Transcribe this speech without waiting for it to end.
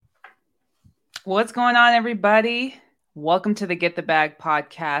What's going on, everybody? Welcome to the Get the Bag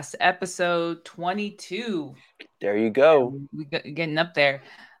podcast, episode 22. There you Yeah, go. getting up there.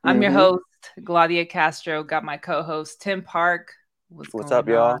 I'm your hmm host, Gladia Castro. Got my co-host, Tim Park. What's What's up,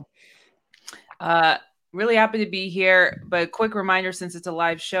 going on? y'all? Uh, really happy to be here. But quick reminder, since it's a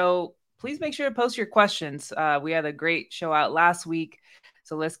live show, please make sure to post your questions. We had a great show out last week,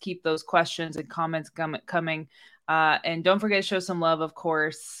 so let's keep those questions and comments coming. And don't forget to show some love, of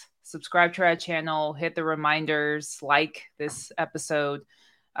course. Subscribe to our channel, hit the reminders, like this episode.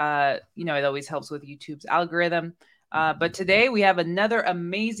 It always helps with YouTube's algorithm. But today we have another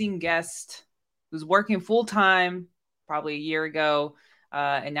amazing guest who's working full time, probably a year ago,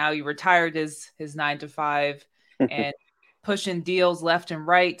 and now he retired his 9 to 5 and pushing deals left and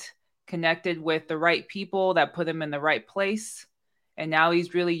right, connected with the right people that put him in the right place. And now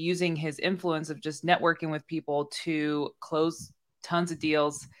he's really using his influence of just networking with people to close tons of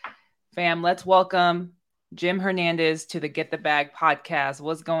deals. Fam, let's welcome Jim Hernandez to the Get the Bag podcast.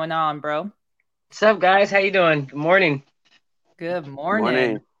 What's going on, bro? What's up, guys? How you doing? Good morning. Good morning.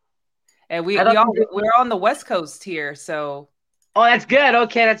 Morning. And I thought we're on the West Coast here, so Oh, that's good.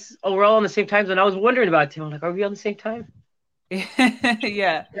 Okay, we're all on the same time zone. I was wondering about it too. I'm like, are we on the same time?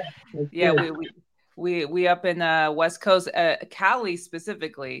 yeah, That's yeah. good. We up in West Coast, Cali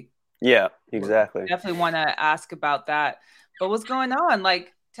specifically. Yeah, exactly. Definitely want to ask about that. But what's going on?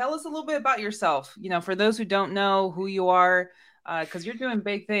 Like, tell us a little bit about yourself. For those who don't know who you are, because you're doing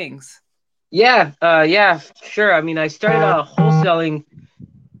big things. Yeah, sure. I mean, I started wholesaling.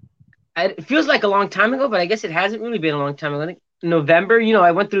 It feels like a long time ago, but I guess it hasn't really been a long time ago. I think November.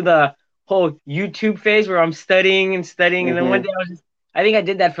 I went through the whole YouTube phase where I'm studying and studying, and then one hmm day I think I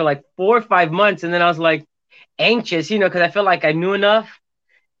did that for like 4 or 5 months, and then I was like anxious, because I felt like I knew enough.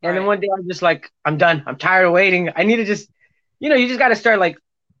 And then Right. one day I was just like, I'm done. I'm tired of waiting. I need to just, you just got to start like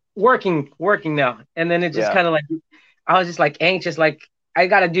working now. And then it just Yeah. kind of like, I was just like anxious, like I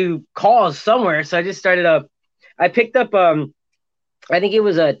got to do calls somewhere. So I just started I picked up, I think it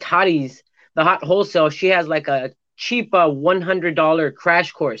was a Toddy's, the hot wholesale. She has like a cheap $100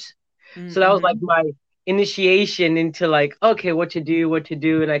 crash course. So that was like Mm-hmm. my initiation into like, okay, what to do.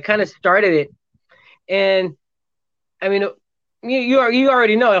 And I kind of started it. And I mean, you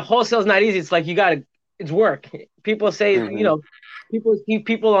already know wholesale's not easy. It's like it's work. People say, hmm people see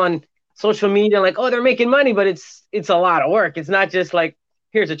people on social media like, oh, they're making money, but it's a lot of work. It's not just like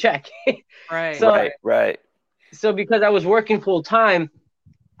here's a check. Right. so Right, right. so because I was working full time,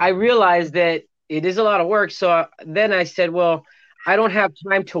 I realized that it is a lot of work. So then I said, well, I don't have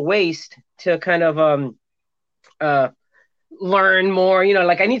time to waste to kind of uh learn more.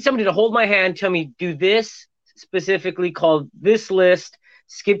 Like I need somebody to hold my hand, tell me do this specifically called this list,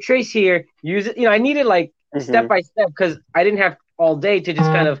 skip trace here, use it. I needed like step hmm by step because I didn't have all day to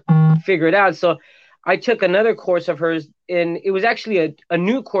just kind of figure it out. So I took another course of hers, and it was actually a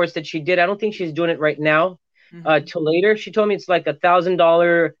new course that she did. I don't think she's doing it right now. Mm-hmm. Till later, she told me it's like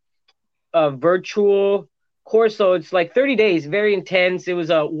 $1,000 virtual course. So it's like 30 days, very intense. It was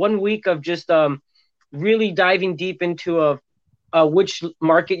a 1 week of just really diving deep into which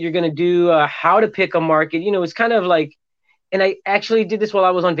market you're going to do, how to pick a market. It's kind of like, and I actually did this while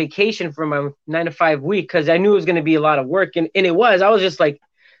I was on vacation for my 9 to 5 week because I knew it was going to be a lot of work. And it was. I was just like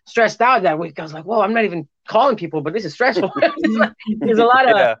stressed out that week. I was like, whoa, I'm not even calling people, but this is stressful. There's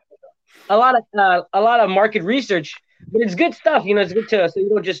Yeah. a lot of market research, but it's good stuff. It's good to, so you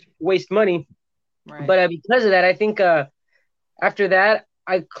don't just waste money. Right. But because of that, I think after that,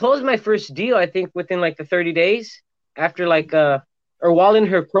 I closed my first deal, I think within like the 30 days after like, or while in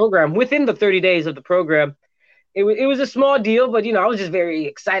her program, within the 30 days of the program. It was a small deal, but I was just very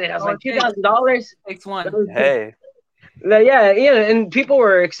excited. I was Oh, like, it $2,000. takes one. Hey. Yeah, and people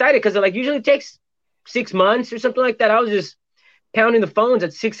were excited because it like usually takes 6 months or something like that. I was just pounding the phones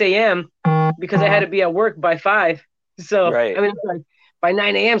at 6 a.m. because I had to be at work by 5. So Right. I mean, it's like by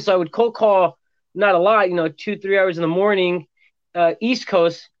 9 a.m. So I would cold call, not a lot, 2-3 hours in the morning, East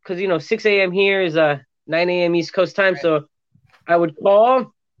Coast, because 6 a.m. here is 9 a.m. East Coast time. Right. So I would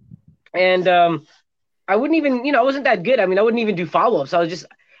call, and I wouldn't even, I wasn't that good. I mean, I wouldn't even do follow ups.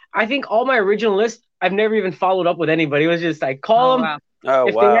 I think all my original list, I've never even followed up with anybody. It was just like call Oh them. wow. Oh,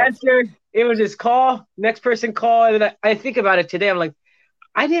 If they wow. answered, it was just call, next person call. And then I think about it today. I'm like,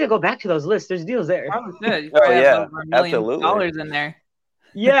 I need to go back to those lists. There's deals there. Probably should. You Oh, probably have yeah. over Absolutely. $1 million in there.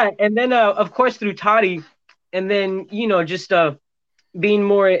 Yeah. And then, of course, through Toddy, and then, just being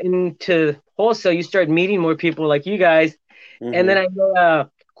more into wholesale, you start meeting more people like you guys. And then hmm I know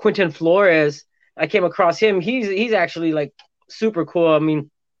Quentin Flores. I came across him. He's actually like super cool. I mean,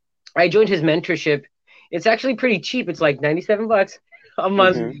 I joined his mentorship. It's actually pretty cheap. It's like $97 a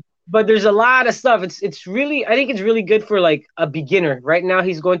month. hmm Mhm. but there's a lot of stuff. It's really, I think it's really good for like a beginner. Right now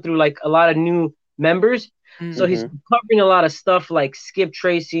he's going through like a lot of new members. So he's covering a lot of stuff like skip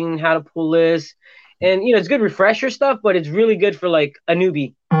tracing, how to pull lists. And it's good refresher stuff, but it's really good for like a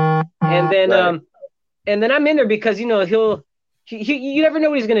newbie. And then and then I'm in there because you never know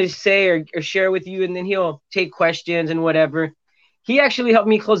what he's gonna say or share with you, and then he'll take questions and whatever. He actually helped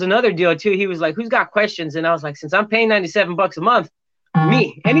me close another deal too. He was like, "Who's got questions?" And I was like, "Since I'm paying $97 a month,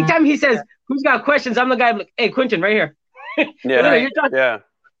 me." Anytime he says, "Who's got questions?" I'm the guy like, "Hey, Quentin, right here."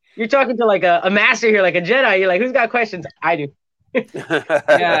 You're talking to like a master here, like a Jedi. You're like, "Who's got questions?" I do.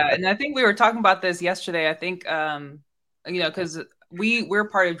 Yeah, and I think we were talking about this yesterday. I think because we're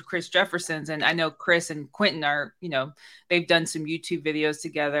part of Chris Jefferson's, and I know Chris and Quentin are, they've done some YouTube videos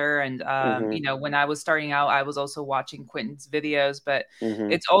together. And, when I was starting out, I was also watching Quentin's videos, but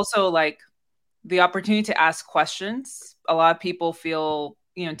it's also like the opportunity to ask questions. A lot of people feel,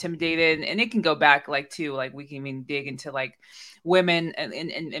 intimidated, and it can go back we can even dig into like women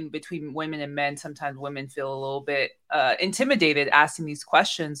and between women and men. Sometimes women feel a little bit intimidated asking these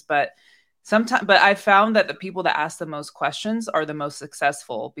questions, but I found that the people that ask the most questions are the most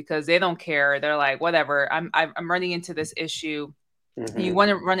successful because they don't care. They're like, whatever, I'm running into this issue. You want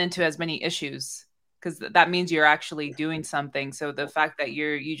to run into as many issues because that means you're actually doing something. So the fact that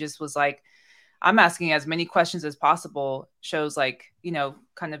you just was like, I'm asking as many questions as possible shows like,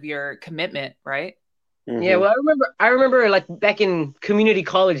 kind of your commitment, right? Yeah, well, I remember like back in community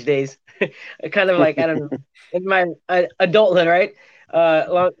college days, kind of like, I don't know, in my adulthood, right?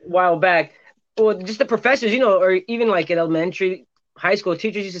 A while back. Well, just the professors, or even like in elementary, high school,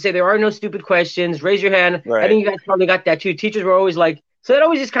 teachers used to say there are no stupid questions. Raise your hand. Right. I think you guys probably got that too. Teachers were always like, so that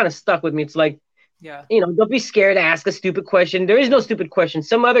always just kind of stuck with me. It's like, don't be scared to ask a stupid question. There is no stupid question.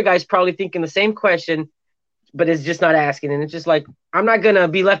 Some other guy's probably thinking the same question, but is just not asking. And it's just like, I'm not going to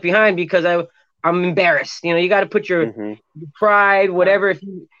be left behind because I'm embarrassed. You got to put your pride, whatever.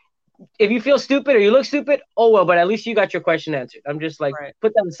 If you feel stupid or you look stupid, oh well, but at least you got your question answered. I'm just like,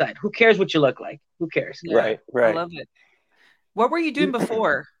 put that aside. Who cares what you look like? Who cares? Yeah, right. I love it. What were you doing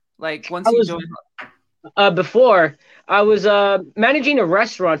before? Like once you joined? Before, I was managing a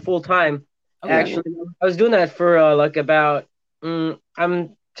restaurant full time. Okay. Actually, I was doing that for like about 10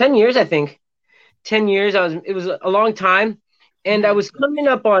 years, I think. 10 years. It was a long time. And I was coming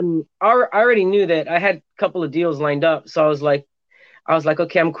up on, I already knew that I had a couple of deals lined up. So I was like,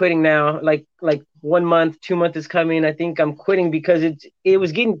 okay, I'm quitting now. Like 1 month, 2 months is coming. I think I'm quitting because it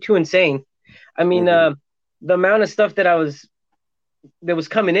was getting too insane. I mean, the amount of stuff that was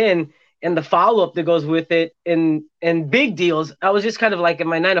coming in and the follow-up that goes with it and big deals. I was just kind of like in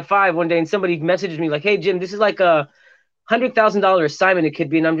my 9 to 5 one day and somebody messaged me like, "Hey Jim, this is like a $100,000 assignment it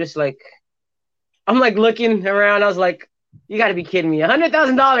could be." And I'm like looking around. I was like, you got to be kidding me.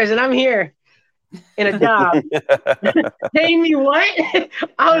 $100,000 and I'm here in a job paying me what?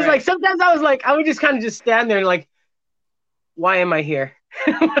 I was like, sometimes I was like, I would just kind of just stand there and like, why am I here?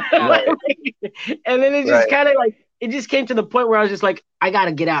 And then it just kind of like, it just came to the point where I was just like, I got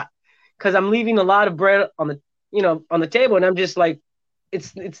to get out because I'm leaving a lot of bread on the table. And I'm just like,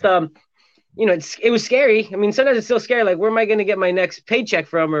 it was scary. I mean, sometimes it's still scary. Like, where am I going to get my next paycheck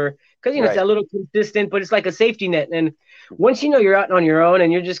from? Or because, it's a little consistent, but it's like a safety net. And once you're out on your own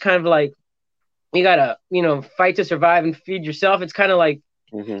and you're just kind of like, you got to, fight to survive and feed yourself. It's kind of like,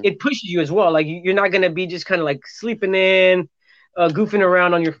 it pushes you as well. Like, you're not going to be just kind of like sleeping in, goofing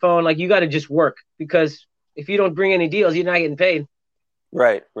around on your phone. Like, you got to just work because if you don't bring any deals, you're not getting paid.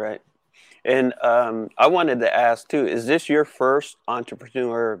 Right. And I wanted to ask too, is this your first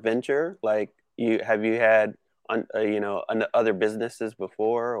entrepreneur venture? Like, have you had, other businesses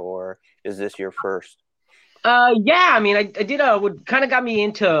before, or is this your first? Yeah, I mean, I did what kind of got me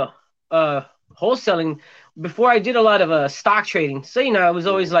into wholesaling before. I did a lot of stock trading. So, I was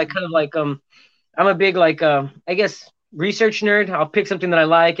always like, kind of like, I'm a big, like, I guess research nerd. I'll pick something that I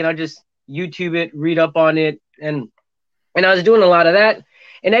like and I'll just YouTube it, read up on it. And I was doing a lot of that.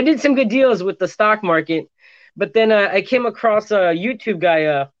 And I did some good deals with the stock market. But then I came across a YouTube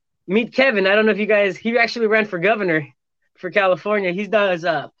guy, Meet Kevin. I don't know if you guys, he actually ran for governor for California. He does,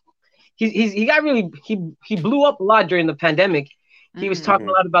 he got really, he blew up a lot during the pandemic. He was talking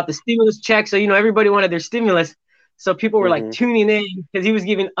a lot about the stimulus check. So, everybody wanted their stimulus. So people were like tuning in because he was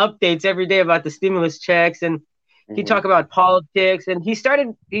giving updates every day about the stimulus checks. And he talked about politics. And he's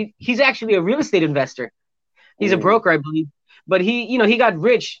actually a real estate investor. He's a broker, I believe. But he got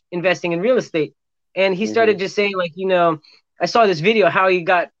rich investing in real estate. And he started just saying like, I saw this video how he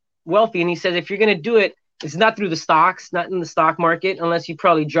got wealthy. And he says, if you're going to do it, it's not through the stocks, not in the stock market, unless you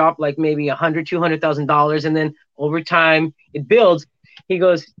probably drop like maybe $100,000, $200,000. And then over time it builds. he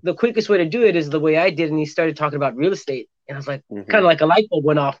goes, the quickest way to do it is the way I did. And he started talking about real estate. And I was like, kind of like a light bulb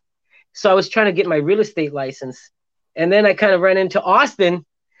went off. So I was trying to get my real estate license. And then I kind of ran into Austin,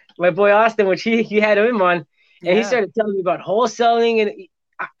 my boy Austin, which he had him on. And he started telling me about wholesaling. And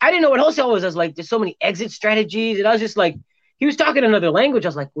I didn't know what wholesale was. I was like, there's so many exit strategies. And I was just like, he was talking another language. I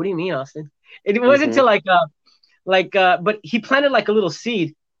was like, what do you mean, Austin? It wasn't until but he planted like a little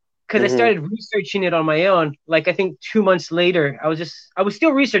seed. Because I started researching it on my own. Like, I think 2 months later, I was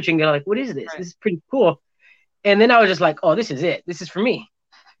still researching it. Like, what is this? Right. This is pretty cool. And then I was just like, oh, this is it. This is for me.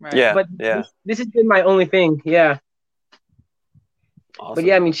 Right. Yeah. But this has been my only thing. Yeah. Awesome. But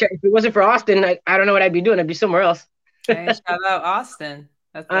yeah, I mean, if it wasn't for Austin, I don't know what I'd be doing. I'd be somewhere else. Hey, shout out Austin.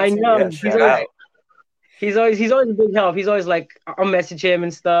 That's I know. Yeah, he's always a big help. He's always like, I'll message him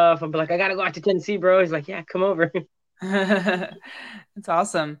and stuff. I'll be like, I got to go out to Tennessee, bro. He's like, yeah, come over. That's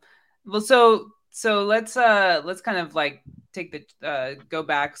awesome. Well, so let's kind of like take the go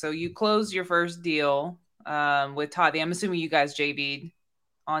back. So you closed your first deal with Tati. I'm assuming you guys JV'd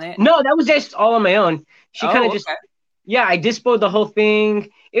on it. No, that was just all on my own. She kind of just I dispoed the whole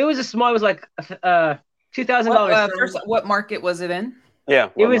thing. It was like $2,000. What market was it in? Yeah,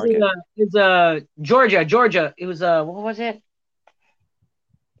 it was Georgia. It was what was it?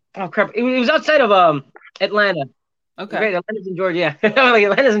 Oh crap! It was outside of Atlanta. Okay. Great. Atlanta's in Georgia. Yeah. Like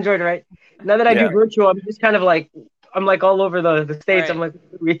Atlanta's in Georgia, right? Now that I do virtual, I'm just kind of like, I'm like all over the States. Right. I'm like,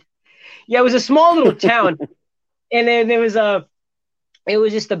 it was a small little town. And then it was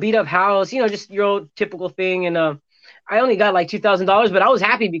just a beat up house, just your old typical thing. And I only got like $2,000, but I was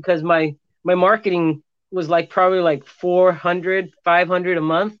happy because my marketing was like probably like $400, $500 a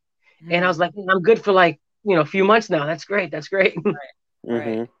month. Mm-hmm. And I was like, I'm good for like, a few months now. That's great. Right.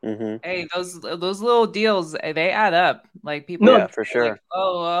 Right. Hey, those little deals, they add up. Like people, for sure. Like,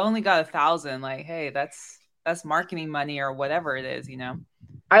 oh, I only got 1,000. Like, hey, that's marketing money or whatever it is,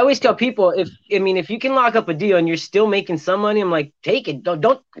 I always tell people if you can lock up a deal and you're still making some money, I'm like, take it.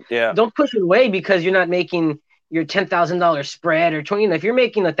 Don't push it away because you're not making your $10,000 spread or 20. If you're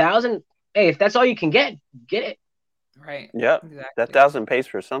making 1,000, hey, if that's all you can get it. Right. Yeah. Exactly. That 1,000 pays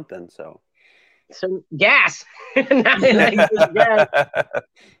for something. So gas.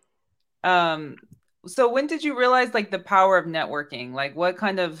 So when did you realize like the power of networking? Like what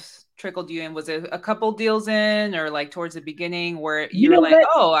kind of trickled you in? Was it a couple deals in or like towards the beginning where you were like,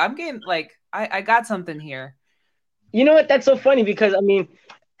 oh, I'm getting like, I got something here. You know what? That's so funny because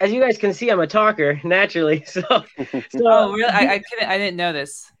as you guys can see, I'm a talker naturally. So oh, really? I didn't know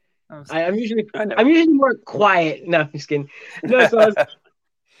this. I'm usually more quiet. No, I'm just kidding. No, so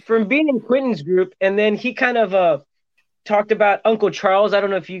from being in Quentin's group, and then he kind of talked about Uncle Charles. I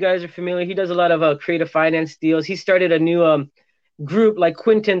don't know if you guys are familiar. He does a lot of creative finance deals. He started a new group like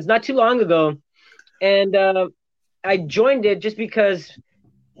Quentin's not too long ago, and I joined it just because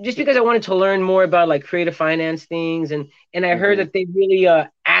I wanted to learn more about like creative finance things, and I heard that they really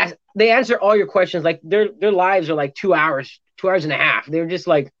they answer all your questions. Like their lives are like 2 hours and a half. They're just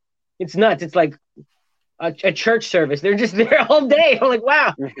like, it's nuts. It's like a church service. They're just there all day. I'm like,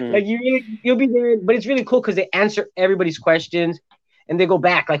 wow, like you'll be there, but it's really cool because they answer everybody's questions and they go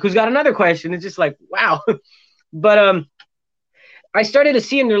back. Like, who's got another question? It's just like, wow. But I started to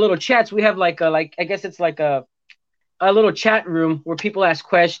see in their little chats. We have I guess it's like a little chat room where people ask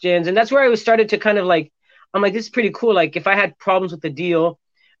questions, and that's where I started to kind of like, I'm like, this is pretty cool. Like, if I had problems with the deal,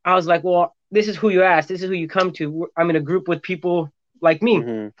 I was like, well, this is who you ask. This is who you come to. I'm in a group with people like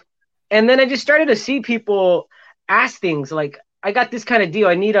me. And then I just started to see people ask things like, I got this kind of deal.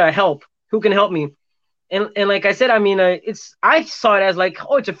 I need help. Who can help me? And like I said, I mean, I saw it as like,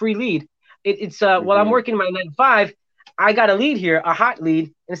 oh, it's a free lead. It's while I'm working my 9 to 5, I got a lead here, a hot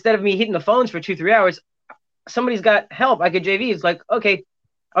lead. Instead of me hitting the phones for 2-3 hours, somebody's got help. I could JV. It's like, okay,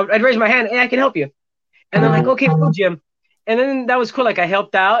 I'd raise my hand. Hey, I can help you. And they're like, okay, cool, Jim. And then that was cool. Like I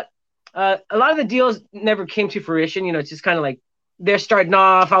helped out. A lot of the deals never came to fruition. It's just kind of like, they're starting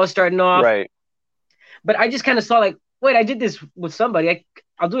off. I was starting off. Right. But I just kind of saw like, wait, I did this with somebody.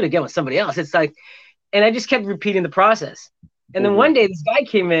 I'll do it again with somebody else. It's like, and I just kept repeating the process. And then one day this guy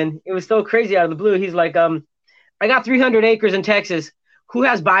came in. It was so crazy out of the blue. He's like, I got 300 acres in Texas. Who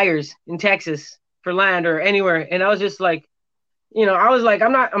has buyers in Texas for land or anywhere? And I was just like,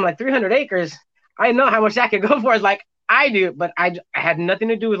 I'm like 300 acres. I know how much that could go for. It's like, I do, but I had nothing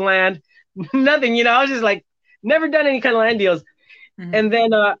to do with land, nothing, I was just like, never done any kind of land deals. And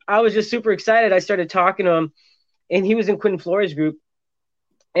then I was just super excited. I started talking to him, and he was in Quentin Flores' group.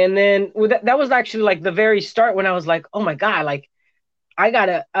 And then that was actually like the very start when I was like, oh my God, like I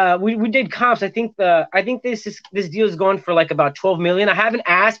gotta. We did comps. I think this deal is going for like about 12 million. I haven't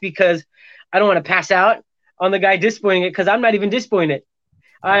asked because I don't want to pass out on the guy dispoing it because I'm not even dispoing it.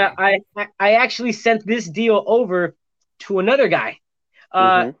 I actually sent this deal over to another guy,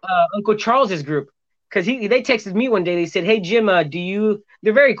 Uncle Charles's group, because they texted me one day. They said, "Hey Jim, do you?"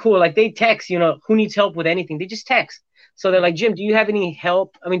 They're very cool. Like they text, who needs help with anything. They just text. So they're like, "Jim, do you have any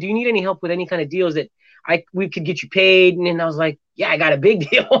help? I mean, do you need any help with any kind of deals that we could get you paid?" And then I was like, "Yeah, I got a big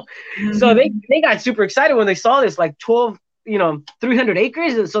deal." So they got super excited when they saw this, like 12, 300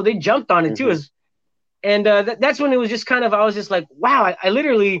 acres. And so they jumped on it too. And that's when it was just kind of, I was just like, wow, I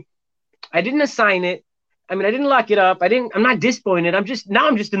literally, I didn't assign it. I mean, I didn't lock it up. I'm not dispoing it. I'm just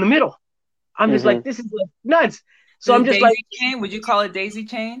in the middle. I'm just like, this is like nuts. So I'm just daisy like, chain? Would you call it daisy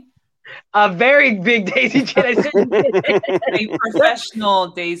chain? A very big daisy chain. I said, a professional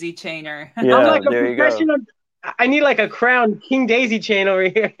daisy chainer. Yeah, I'm like a there professional. I need like a crown king daisy chain over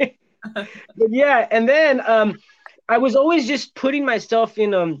here. But yeah, and then I was always just putting myself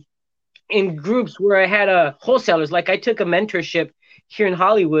in groups where I had wholesalers. Like I took a mentorship here in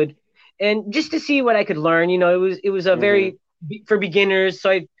Hollywood, and just to see what I could learn. It was a very for beginners.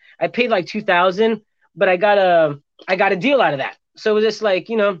 So I paid like $2,000, but I got a deal out of that. So it was just like,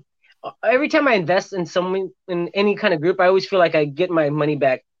 every time I invest in any kind of group, I always feel like I get my money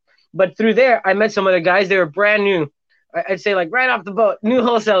back. But through there, I met some other guys. They were brand new. I'd say like right off the boat, new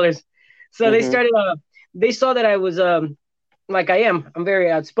wholesalers. So they started. They saw that I was like I am. I'm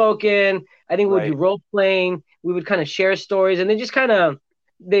very outspoken. I think we'd do role playing. We would kind of share stories, and they just kind of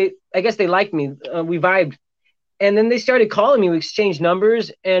I guess they liked me. We vibed, and then they started calling me. We exchanged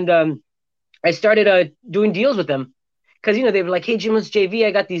numbers, and I started doing deals with them. Because they were like, "Hey Jim, let's JV.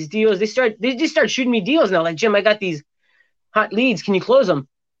 I got these deals." They just start shooting me deals now. Like, Jim, I got these hot leads. Can you close them?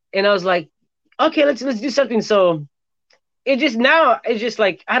 And I was like, "Okay, let's do something." So it's just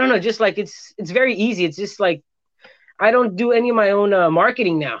like, I don't know, just like it's very easy. It's just like I don't do any of my own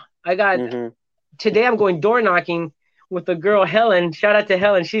marketing now. I got today. I'm going door knocking with a girl, Helen. Shout out to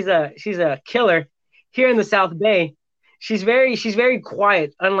Helen. She's a killer here in the South Bay. She's very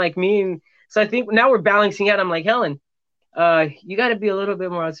quiet, unlike me. And so I think now we're balancing out. I'm like, Helen, you got to be a little bit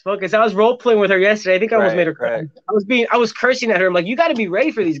more outspoken. So I was role playing with her yesterday. I think I almost made her cry. I was cursing at her. I'm like, you got to be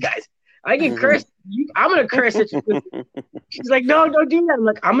ready for these guys. I get cursed. I'm gonna curse at you. She's like, no, don't do that. I'm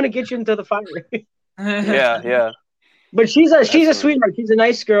like, I'm gonna get you into the fire. Yeah. But she's a sweetheart. She's a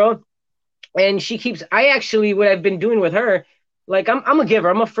nice girl, and she keeps. What I've been doing with her, like I'm a giver.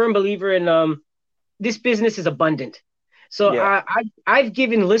 I'm a firm believer in this business is abundant. So I've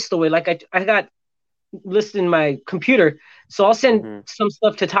given lists away. Like I got lists in my computer, so I'll send some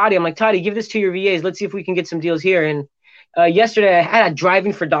stuff to Toddy. I'm like, Toddy, give this to your VAs. Let's see if we can get some deals here. And yesterday I had a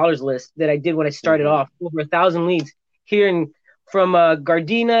driving for dollars list that I did when I started off, over 1,000 leads here from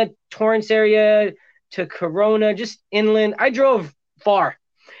Gardena, Torrance area to Corona, just inland. I drove far.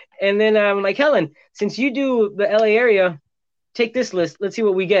 And then I'm like, Helen, since you do the LA area, take this list. Let's see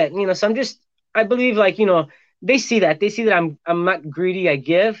what we get. So I believe like, they see that I'm not greedy. I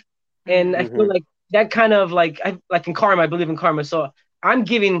give. And I feel like that kind of like in karma, I believe in karma. So I'm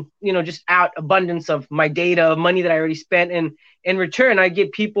giving, just out abundance of my data, money that I already spent. And in return, I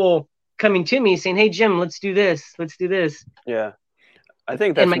get people coming to me saying, hey, Jim, let's do this. Let's do this. Yeah. I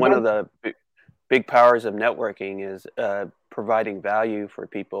think that's one of the big powers of networking is providing value for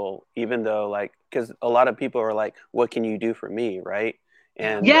people, even though because a lot of people are like, what can you do for me? Right.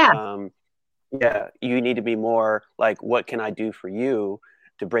 And you need to be more like, what can I do for you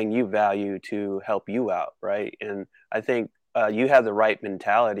to bring you value, to help you out. Right. And I think you have the right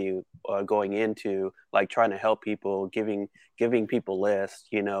mentality going into like trying to help people, giving people lists,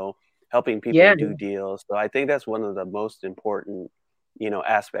 helping people do deals. So I think that's one of the most important,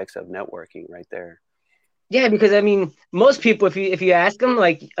 aspects of networking right there. Yeah, because I mean, most people, if you ask them,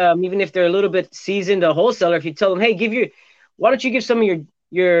 like even if they're a little bit seasoned, a wholesaler, if you tell them, hey, why don't you give some of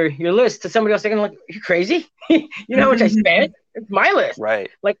your list to somebody else? They're gonna like, are you crazy? You know how much I spent? It's my list. Right.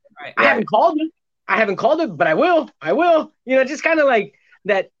 Like I haven't called it, but I will. Just kind of like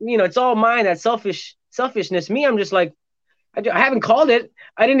that. It's all mine. That selfishness. Me, I'm just like, I haven't called it.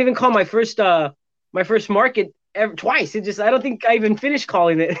 I didn't even call my first market ever twice. I don't think I even finished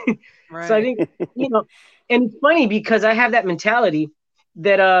calling it. Right. So I think and it's funny because I have that mentality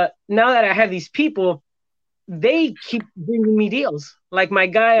that now that I have these people, they keep bringing me deals. Like my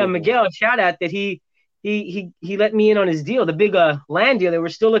guy Miguel, shout out that he let me in on his deal, the big land deal that we're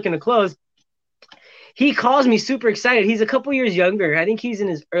still looking to close. He calls me super excited. He's a couple years younger. I think he's in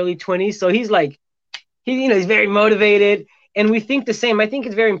his early 20s. So he's like, he's very motivated, and we think the same. I think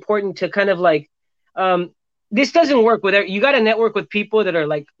it's very important to kind of like, this doesn't work with you got to network with people that are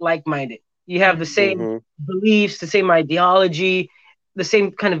like-minded. You have the same beliefs, the same ideology, the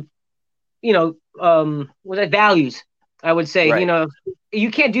same kind of, values. I would say, Right.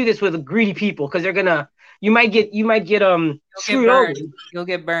 you can't do this with greedy people because you might get screwed over. You'll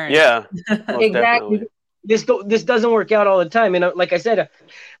get burned. Yeah, most Exactly. definitely. This doesn't work out all the time, and like I said,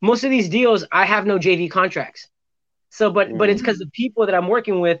 most of these deals I have no JV contracts. So, but it's because the people that I'm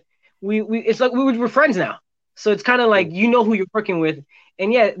working with, we it's like we're friends now. So it's kind of like who you're working with,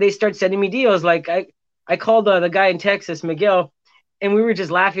 and yeah, they start sending me deals. Like I called the guy in Texas, Miguel, and we were just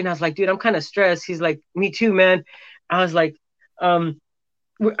laughing. I was like, dude, I'm kind of stressed. He's like, me too, man. I was like,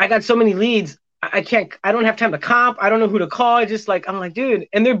 I got so many leads. I don't have time to comp. I don't know who to call. I'm like, dude,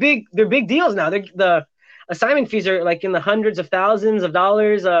 and they're big deals now. The assignment fees are like in the hundreds of thousands of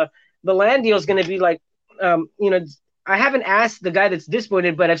dollars. The land deal is going to be like, I haven't asked the guy that's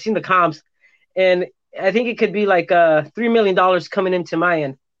disappointed, but I've seen the comps, and I think it could be like $3 million coming into my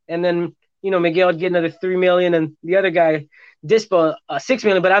end, and then Miguel would get another $3 million, and the other guy dispo $6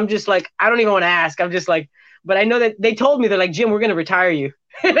 million. But I'm just like, I don't even want to ask. I'm just like, but I know that they told me, they're like, Jim, we're going to retire you.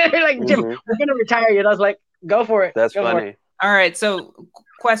 They're like, Jim, we're going to retire you. And I was like, go for it. That's go funny. All right. So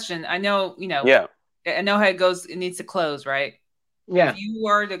question, I know, Yeah. I know how it goes. It needs to close, right? Yeah. If you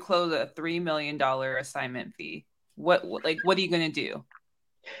were to close a $3 million assignment fee, what are you going to do?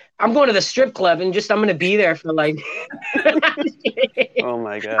 I'm going to the strip club and I'm going to be there for like. Oh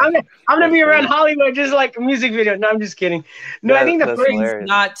my god! I'm going to be around Hollywood, just like a music video. No, I'm just kidding. No, I think the first hilarious.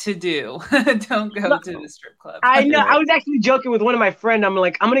 Not to do. Don't go to the strip club. I know. I was actually joking with one of my friends. I'm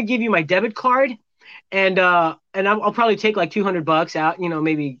like, I'm going to give you my debit card, and I'll probably take like $200 out.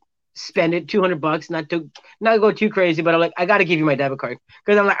 Maybe spend it $200, not go too crazy. But I'm like, I got to give you my debit card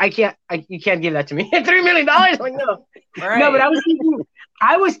because I'm like, you can't give that to me. $3 million. I'm like, no. Right. No, but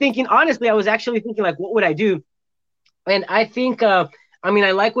I was thinking, honestly, I was actually thinking like, what would I do? And I think, I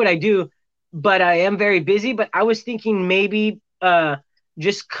like what I do, but I am very busy. But I was thinking maybe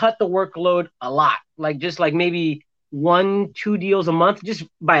just cut the workload a lot, just maybe 1-2 deals a month, just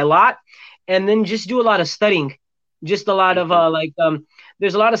by a lot, and then just do a lot of studying, just a lot of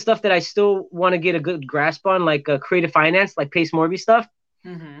there's a lot of stuff that I still want to get a good grasp on, like creative finance, like Pace Morby stuff.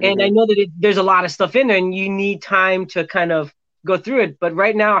 Mm-hmm. And I know that there's a lot of stuff in there, and you need time to kind of go through it. But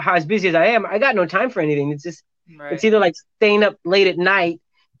right now, how as busy as I am, I got no time for anything. It's just It's either like staying up late at night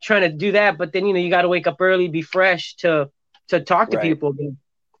trying to do that, but then you got to wake up early, be fresh to talk to people.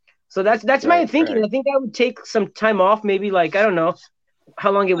 So that's my thinking. Right. I think I would take some time off, maybe I don't know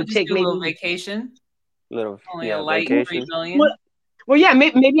how long it would take. Maybe a little vacation. Only a light vacation. $3 million. Well, yeah,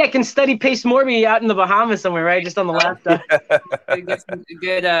 maybe I can study Pace Morby out in the Bahamas somewhere, right? Just on the laptop. Get some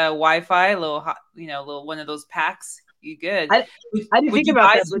good Wi-Fi, a little hot, little one of those packs. You good? I didn't think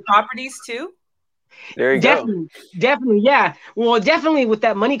about that. Some properties too. There you go. Definitely, yeah. Well, definitely with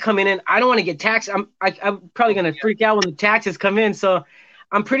that money coming in, I don't want to get taxed. I'm probably gonna freak out when the taxes come in. So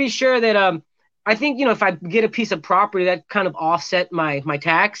I'm pretty sure that I think if I get a piece of property, that kind of offset my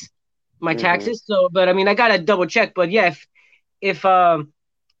taxes. So, but I gotta double check. But yeah, if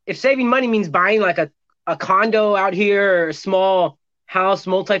saving money means buying like a condo out here or a small house,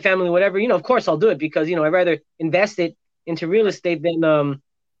 multifamily, whatever, of course I'll do it because I'd rather invest it into real estate than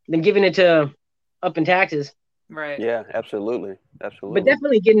giving it to up in taxes. Right. Yeah, absolutely. But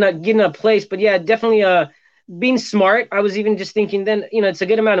definitely getting a place. But yeah, definitely being smart. I was even just thinking then, it's a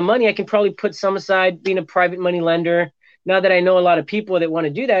good amount of money. I can probably put some aside being a private money lender. Now that I know a lot of people that want to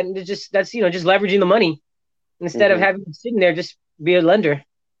do that, and that's just leveraging the money instead of having it sitting there, just be a lender.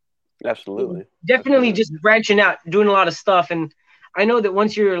 Absolutely. Definitely just branching out, doing a lot of stuff. And I know that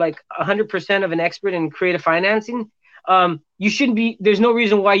once you're like 100% of an expert in creative financing, you shouldn't be, there's no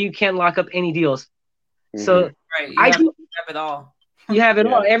reason why you can't lock up any deals. So you have it all. You have it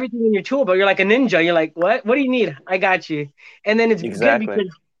all, everything in your tool, but you're like a ninja. You're like, what do you need? I got you. And then it's good because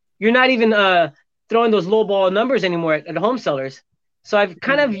you're not even throwing those low ball numbers anymore at home sellers. So I've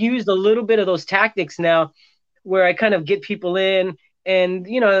kind of used a little bit of those tactics now where I kind of get people in and,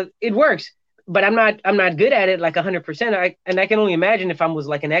 it works, but I'm not good at it like 100%. And I can only imagine if I was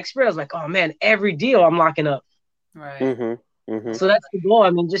like an expert, I was like, oh man, every deal I'm locking up. Right. So that's the goal.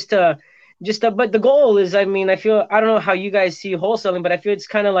 But the goal is, I don't know how you guys see wholesaling, but I feel it's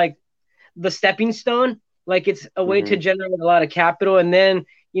kind of like the stepping stone. Like it's a way to generate a lot of capital, and then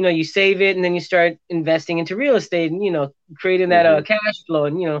you save it, and then you start investing into real estate, and creating that cash flow,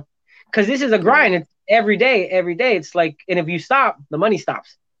 and because this is a grind. It's every day. It's like, and if you stop, the money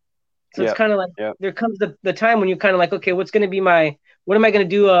stops. So it's kind of like there comes the time when you're kind of like, okay, what am I going to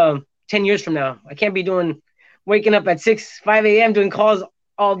do 10 years from now? I can't be waking up at 5 a.m. doing calls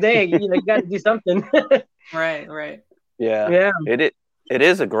all day. You got to do something. Right. Yeah. It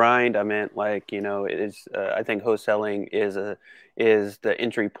is a grind. It is. I think wholesaling is the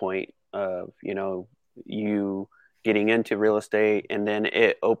entry point of you getting into real estate, and then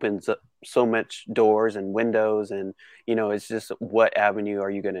it opens up so much doors and windows, and it's just what avenue are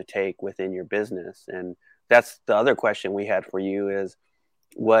you going to take within your business. And that's the other question we had for you is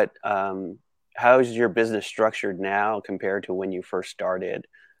what how is your business structured now compared to when you first started,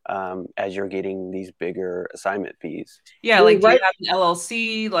 as you're getting these bigger assignment fees? Yeah, like do you have an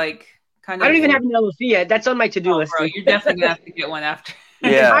LLC, like kind of? I don't even have an LLC yet. That's on my to-do list. Bro, you're definitely gonna have to get one after.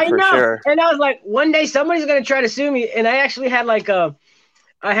 Yeah, for sure. And I was like, one day somebody's gonna try to sue me. And I actually had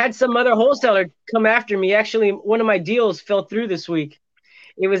I had some other wholesaler come after me. Actually, one of my deals fell through this week.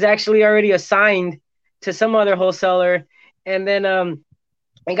 It was actually already assigned to some other wholesaler, and then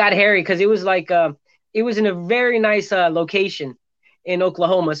it got hairy because it was it was in a very nice location in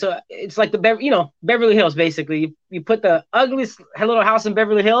Oklahoma. So it's like Beverly Hills, basically. You put the ugliest little house in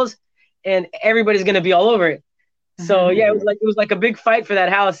Beverly Hills, and everybody's gonna be all over it. So yeah, it was like a big fight for that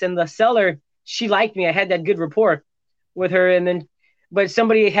house, and the seller, she liked me. I had that good rapport with her, but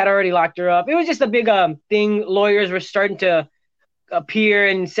somebody had already locked her up. It was just a big thing. Lawyers were starting to appear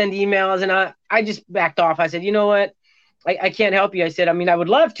and send emails, and I just backed off. I said, you know what, I can't help you. I said, I mean, I would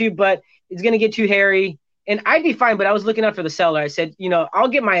love to, but it's gonna get too hairy, and I'd be fine. But I was looking out for the seller. I said, I'll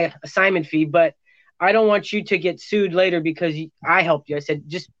get my assignment fee, but I don't want you to get sued later because I helped you. I said,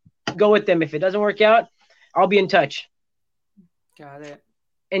 just go with them. If it doesn't work out, I'll be in touch. Got it.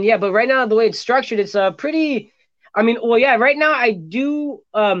 And yeah, but right now the way it's structured, it's pretty. I mean, well, yeah. Right now I do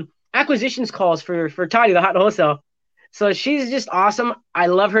acquisitions calls for Tati, the hot wholesale. So she's just awesome. I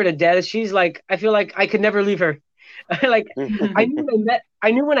love her to death. She's like, I feel like I could never leave her. Like I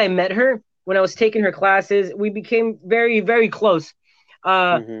knew when I met her, when I was taking her classes, we became very, very close.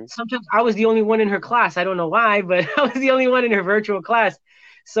 Sometimes I was the only one in her class. I don't know why, but I was the only one in her virtual class.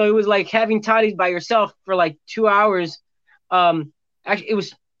 So it was like having Tati by yourself for like 2 hours. Actually, it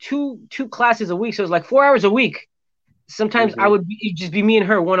was two classes a week, so it was like 4 hours a week. Sometimes it'd just be me and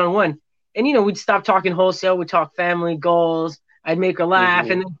her one-on-one, and we'd stop talking wholesale, we'd talk family goals. I'd make her laugh,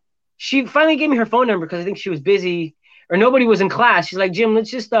 and then she finally gave me her phone number because I think she was busy or nobody was in class. She's like, Jim,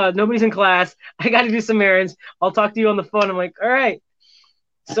 let's just nobody's in class. I got to do some errands. I'll talk to you on the phone. I'm like, all right.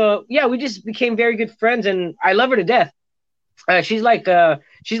 So yeah, we just became very good friends, and I love her to death. She's like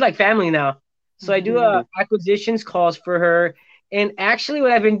family now. So I do acquisitions calls for her. And actually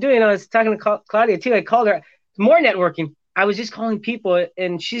what I've been doing, I was talking to Claudia too. I called her more networking. I was just calling people,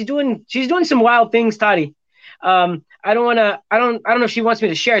 and she's doing some wild things, Tati. I don't know if she wants me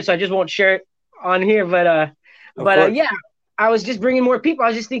to share it, so I just won't share it on here. But yeah, I was just bringing more people. I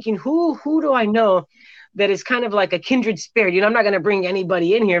was just thinking, who do I know that is kind of like a kindred spirit? I'm not going to bring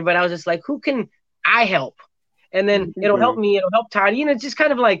anybody in here, but I was just like, who can I help? And then it'll help me. It'll help Tati. And it's just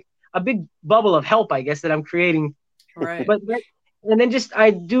kind of like a big bubble of help, I guess, that I'm creating. Right. And then just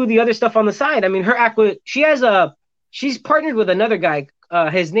I do the other stuff on the side. I mean, she's partnered with another guy.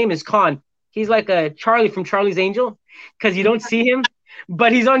 His name is Khan. He's like a Charlie from Charlie's Angel, because you don't see him,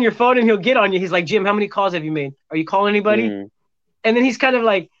 but he's on your phone and he'll get on you. He's like, Jim, how many calls have you made? Are you calling anybody? And then he's kind of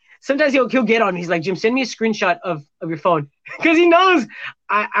like, sometimes he'll get on. He's like, Jim, send me a screenshot of your phone, because he knows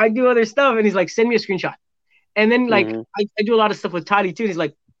I do other stuff. And he's like, send me a screenshot. And then like I do a lot of stuff with Tati too. And he's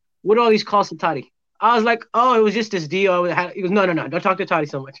like, what are all these calls to Tati? I was like, oh, it was just this deal. He goes, no, don't talk to Tati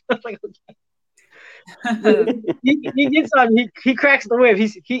so much. I was like, okay. he gets on. He cracks the whip.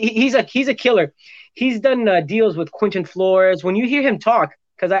 He's a killer. He's done deals with Quentin Flores. When you hear him talk,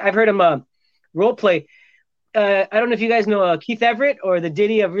 because I've heard him role play. I don't know if you guys know Keith Everett, or the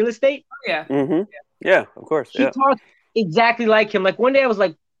Diddy of real estate. Oh, yeah. Yeah, of course. He talks exactly like him. Like one day I was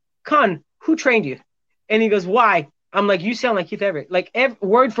like, Con, who trained you? And he goes, why? I'm like, you sound like Keith Everett, like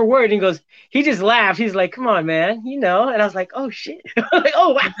word for word. And he just laughed. He's like, come on, man, And I was like, oh shit. Like,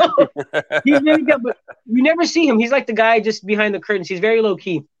 oh wow. He's really good, but you never see him. He's like the guy just behind the curtains. He's very low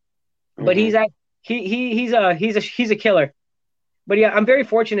key, but he's a killer. But yeah, I'm very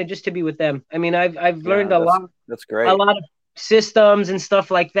fortunate just to be with them. I mean, I've learned a lot. That's great. A lot of systems and stuff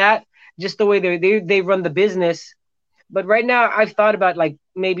like that. Just the way they run the business. But right now, I've thought about like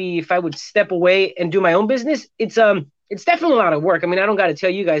maybe if I would step away and do my own business. It's definitely a lot of work. I mean, I don't got to tell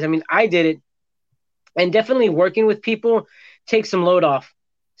you guys. I mean, I did it, and definitely working with people takes some load off.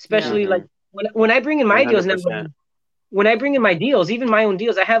 Especially like when I bring in my 100%. Deals now. When I bring in my deals, even my own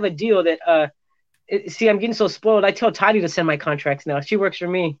deals, I have a deal that see, I'm getting so spoiled. I tell Tati to send my contracts now. She works for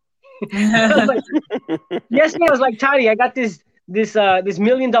me. Yesterday I was like, Tati, I got this $1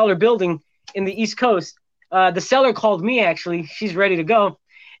 million building in the East Coast. The seller called me, actually. She's ready to go.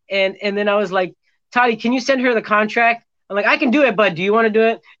 And then I was like, Tati, can you send her the contract? I'm like, I can do it, bud. Do you want to do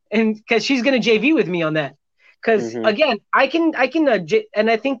it? And because she's going to JV with me on that. Because again, I can and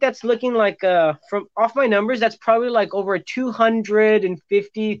I think that's looking like from off my numbers, that's probably like over a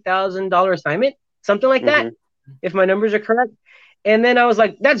 $250,000 assignment, something like that, if my numbers are correct. And then I was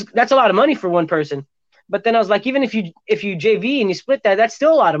like, that's a lot of money for one person. But then I was like, even if you JV and you split that, that's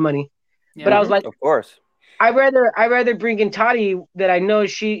still a lot of money. Yeah. But I was like, of course, I rather bring in Tati that I know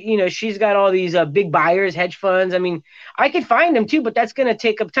she's got all these big buyers, hedge funds. I mean, I could find them too, but that's gonna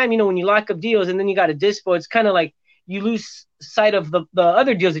take up time. When you lock up deals and then you got a dispo, it's kind of like you lose sight of the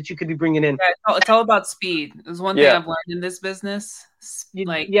other deals that you could be bringing in. Yeah, it's all about speed. There's one thing I've learned in this business.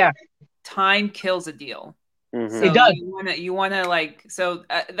 Time kills a deal. So it does. You wanna so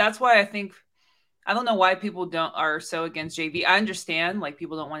that's why I think, I don't know why people are so against JV. I understand, like,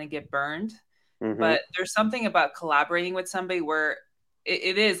 people don't want to get burned, but there's something about collaborating with somebody where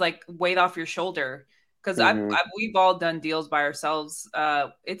it is like weight off your shoulder. Because we've all done deals by ourselves.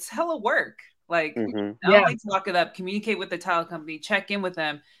 It's hella work. Like, not only to lock it up, communicate with the title company, check in with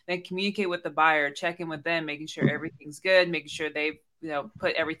them, then communicate with the buyer, check in with them, making sure everything's good, making sure they've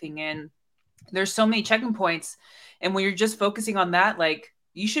put everything in. There's so many checking points, and when you're just focusing on that, like,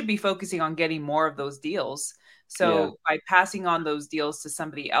 you should be focusing on getting more of those deals. So by passing on those deals to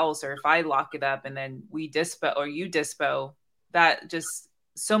somebody else, or if I lock it up and then we dispo or you dispo, that just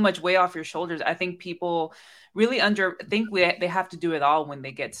so much weight off your shoulders. I think people really think they have to do it all when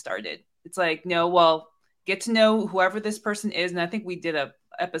they get started. It's like, no, well, get to know whoever this person is. And I think we did a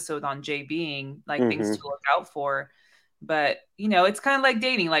episode on JBing, like things to look out for. But, it's kind of like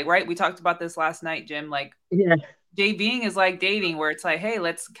dating, like, right? We talked about this last night, Jim. Like, JVing is like dating, where it's like, hey,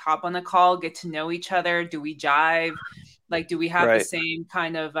 let's hop on a call, get to know each other. Do we jive? Like, do we have the same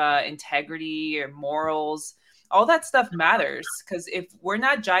kind of integrity or morals? All that stuff matters, because if we're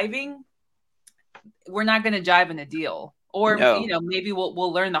not jiving, we're not going to jive in a deal. Or, maybe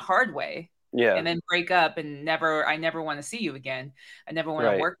we'll learn the hard way. Yeah. And then break up and I never want to see you again. I never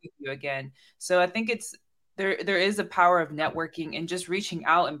want to work with you again. So I think there is a power of networking and just reaching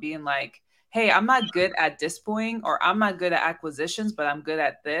out and being like, hey, I'm not good at dispoing, or I'm not good at acquisitions, but I'm good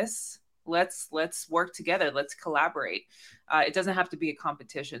at this. Let's work together. Let's collaborate. It doesn't have to be a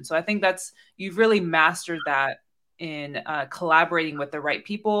competition. So I think you've really mastered that in collaborating with the right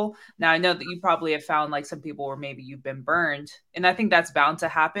people. Now, I know that you probably have found like some people where maybe you've been burned, and I think that's bound to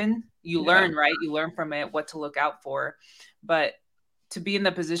happen. You learn, right? You learn from it, what to look out for. But to be in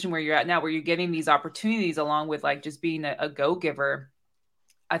the position where you're at now, where you're getting these opportunities along with like just being a go-giver,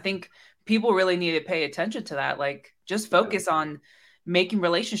 I think people really need to pay attention to that. Like, just focus on making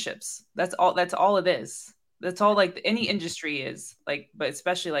relationships. That's all it is. That's all like any industry is, like, but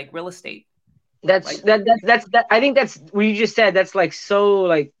especially like real estate. That's I think that's what you just said. That's like, so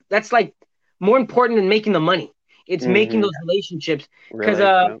like, that's like more important than making the money. It's making those relationships.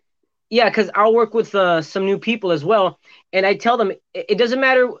 Because because I'll work with some new people as well, and I tell them it doesn't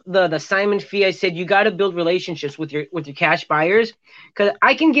matter the assignment fee. I said you got to build relationships with your cash buyers, because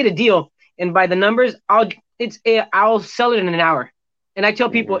I can get a deal, and by the numbers, I'll sell it in an hour. And I tell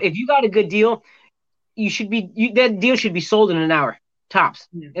people, if you got a good deal, that deal should be sold in an hour tops.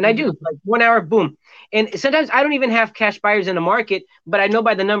 And I do, like 1 hour, boom. And sometimes I don't even have cash buyers in the market, but I know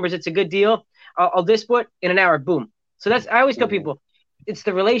by the numbers it's a good deal. I'll dispo it in an hour, boom. So I always tell people, it's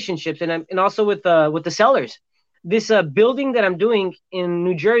the relationships, and also with the sellers. This building that I'm doing in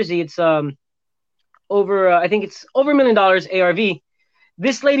New Jersey, it's over I think it's over $1 million ARV.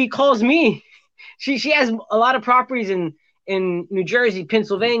 This lady calls me. She has a lot of properties in New Jersey,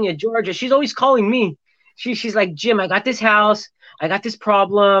 Pennsylvania, Georgia. She's always calling me. She's like, Jim, I got this house, I got this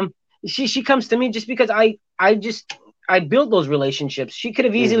problem. She comes to me just because I built those relationships. She could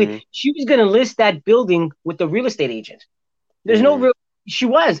have easily she was gonna list that building with the real estate agent. There's no real. She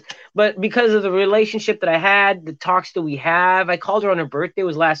was, but because of the relationship that I had, the talks that we have, I called her on her birthday, it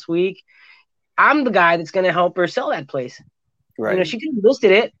was last week. I'm the guy that's going to help her sell that place. Right. She could have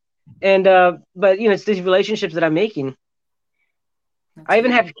listed it, and but it's these relationships that I'm making. I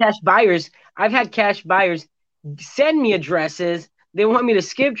even have cash buyers. I've had cash buyers send me addresses. They want me to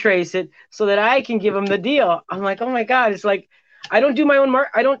skip trace it so that I can give them the deal. I'm like, oh my God, it's like I don't do my own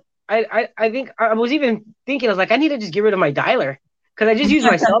I think I was even thinking, I was like, I need to just get rid of my dialer, because I just use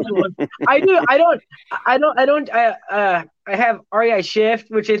my cell phone. I have REI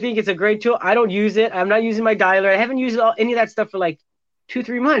Shift, which I think is a great tool. I don't use it. I'm not using my dialer. I haven't used any of that stuff for like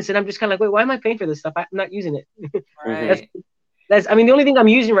 2-3 months, and I'm just kind of like, wait, why am I paying for this stuff? I'm not using it. Right. That's I mean, the only thing I'm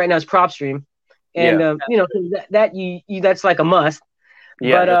using right now is PropStream, and that's like a must.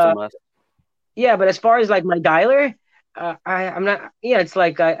 Yeah, that's a must. Yeah, but as far as like my dialer, I'm not. Yeah, it's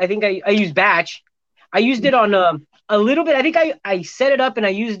like I think I use Batch. I used it on a little bit. I think I set it up and I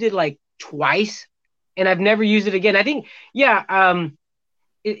used it like twice, and I've never used it again. I think, yeah,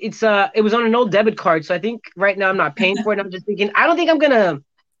 it was on an old debit card, so I think right now I'm not paying for it. I'm just thinking, I don't think I'm gonna,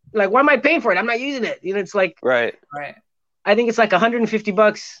 like, why am I paying for it? I'm not using it. You know, it's like, Right. I think it's like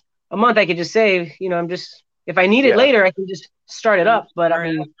 $150 a month I could just save. You know, I'm just, if I need it Yeah. later, I can just start it up. But I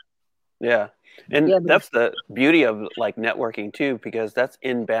mean, Yeah. And Yeah, but- that's the beauty of like networking too, because that's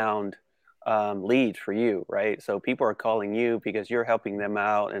inbound leads for you, right? So people are calling you because you're helping them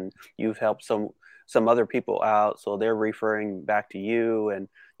out, and you've helped some other people out, so they're referring back to you, and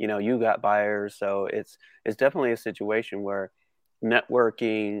you know you got buyers. So it's definitely a situation where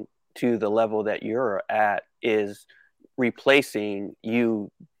networking to the level that you're at is replacing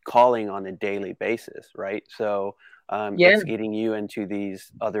you calling on a daily basis, right? So Yeah. it's getting you into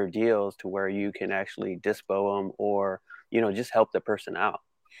these other deals to where you can actually dispo them, or you know just help the person out.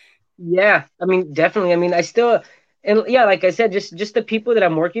 Yeah, I mean, definitely. I mean, I still, and yeah, like I said, just the people that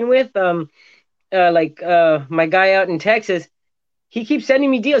I'm working with, my guy out in Texas, he keeps sending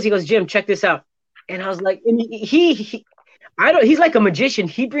me deals. He goes, Jim, check this out, and I was like, and I don't, he's like a magician.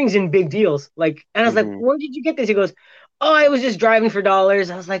 He brings in big deals, like, and I was like, where did you get this? He goes, oh, I was just driving for dollars.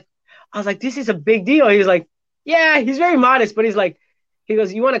 I was like, this is a big deal. He was like, yeah, he's very modest, but he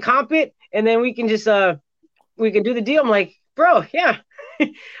goes, you want to comp it, and then we can just we can do the deal. I'm like, bro, yeah.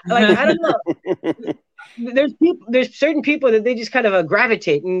 Like, I don't know. There's certain people that they just kind of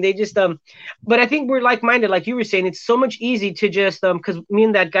gravitate, and they just but I think we're like-minded, like you were saying. It's so much easy to just because me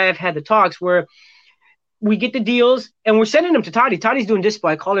and that guy have had the talks where we get the deals and we're sending them to Toddy. Toddy's doing dispo.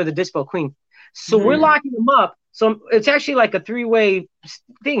 I call her the dispo queen. So we're locking them up. So it's actually like a three-way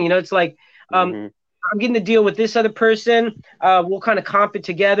thing. You know, it's like I'm getting the deal with this other person. We'll kind of comp it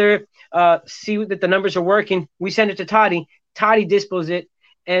together, see that the numbers are working. We send it to Toddy. Toddy dispos it,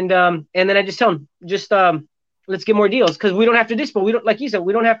 and then I just tell him, just let's get more deals, because we don't have to dispo. We don't, like you said,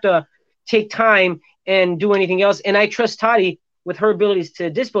 we don't have to take time and do anything else. And I trust Toddy with her abilities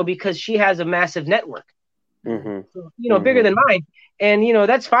to dispo because she has a massive network, so, you know, bigger than mine. And you know,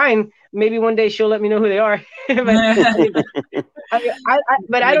 that's fine. Maybe one day she'll let me know who they are. But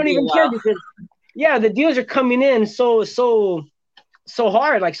I don't even care, because yeah, the deals are coming in so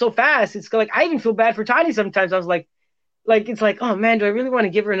hard, like so fast. It's like I even feel bad for Toddy sometimes. I was like it's like, oh man, do I really want to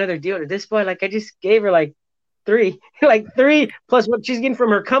give her another deal to this boy? Like I just gave her like three, like three plus what she's getting from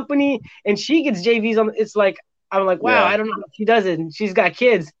her company, and she gets JVs on. It's like, I'm like, wow, I don't know how she does it, and she's got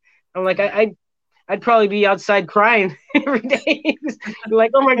kids. I'm like, I'd probably be outside crying every day,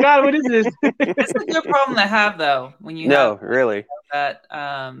 like, oh my god, what is this? It's a good problem to have, though, when you have really that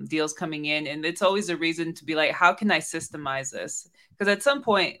deals coming in, and it's always a reason to be like, how can I systemize this? Because at some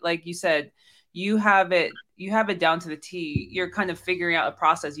point, like you said, you have it down to the T. You're kind of figuring out a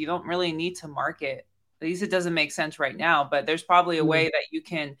process. You don't really need to market. At least it doesn't make sense right now, but there's probably a way that you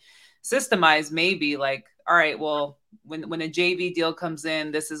can systemize, maybe like, all right, well, when a JV deal comes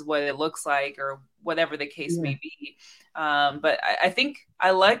in, this is what it looks like, or whatever the case may be. But I think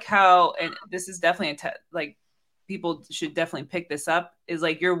I like how, and this is definitely like people should definitely pick this up, is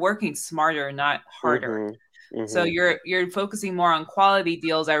like you're working smarter, not harder. So you're focusing more on quality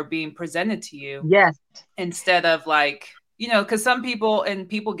deals that are being presented to you. Yes. Instead of like, you know, because some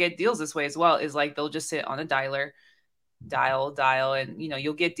people get deals this way as well, is like they'll just sit on a dialer, dial, and you know,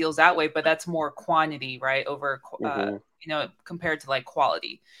 you'll get deals that way, but that's more quantity, right? Over you know, compared to like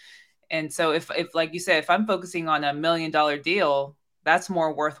quality. And so if like you said, if I'm focusing on $1 million deal, that's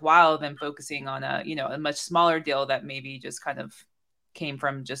more worthwhile than focusing on a, you know, a much smaller deal that maybe just kind of came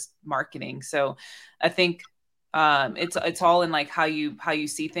from just marketing. So I think it's all in like how you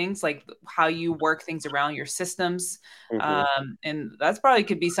see things, like how you work things around your systems. And that's probably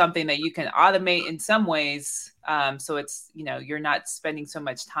could be something that you can automate in some ways. So it's, you know, you're not spending so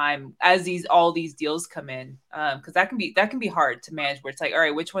much time as all these deals come in. Cause that can be hard to manage, where it's like, all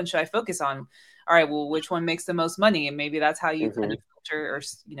right, which one should I focus on? All right, well, which one makes the most money? And maybe that's how you kind of filter or,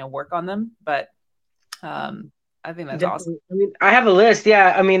 you know, work on them. But I think that's awesome. I mean, I have a list.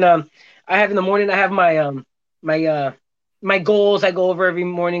 Yeah. I mean, I have in the morning, I have my goals. I go over every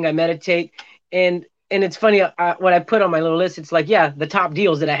morning. I meditate, and it's funny, what I put on my little list. It's like, yeah, the top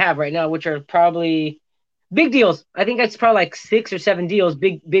deals that I have right now, which are probably big deals. I think it's probably like 6 or 7 deals,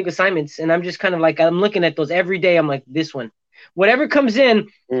 big assignments, and I'm just kind of like, I'm looking at those every day. I'm like, this one, whatever comes in,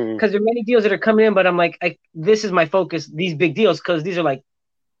 because there are many deals that are coming in, but I'm like, this is my focus. These big deals, because these are like,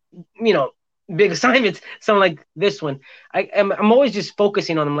 you know, big assignments. So I'm like, this one, I'm always just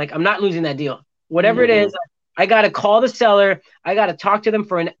focusing on them. Like, I'm not losing that deal, whatever it is. I got to call the seller. I got to talk to them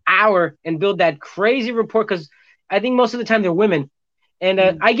for an hour and build that crazy rapport, because I think most of the time they're women. And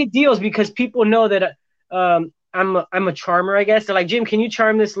I get deals because people know that I'm a charmer, I guess. They're like, Jim, can you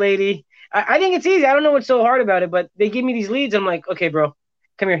charm this lady? I think it's easy. I don't know what's so hard about it, but they give me these leads. I'm like, okay, bro,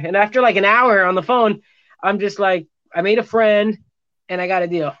 come here. And after like an hour on the phone, I'm just like, I made a friend and I got a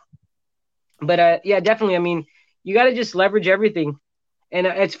deal. But yeah, definitely. I mean, you got to just leverage everything. And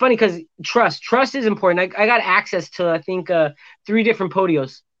it's funny because trust is important. I got access to, I think, 3 different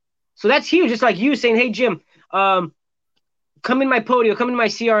podios. So that's huge. Just like you saying, hey, Jim, come in my podio, come in my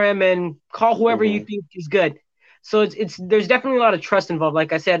CRM and call whoever you think is good. So there's definitely a lot of trust involved.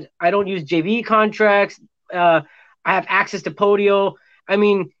 Like I said, I don't use JV contracts. I have access to podio. I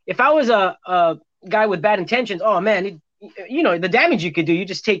mean, if I was a guy with bad intentions, oh man, the damage you could do. You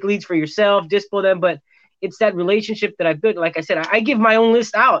just take leads for yourself, dispo them. But it's that relationship that I've built. Like I said, I give my own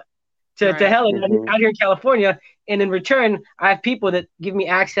list out to Helen out here in California, and in return, I have people that give me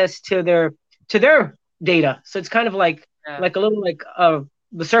access to their data. So it's kind of like a little like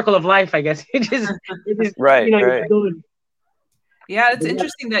the circle of life, I guess. It is right. Yeah, it's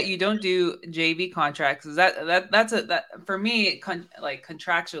interesting that you don't do JV contracts. Is that's for me, like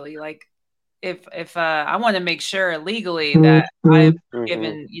contractually, like if I want to make sure legally that I've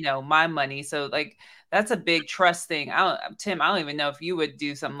given my money, so like that's a big trust thing. Tim, I don't even know if you would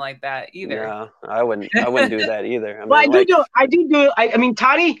do something like that either. Yeah, I wouldn't do that either. I mean, well, I do. I mean,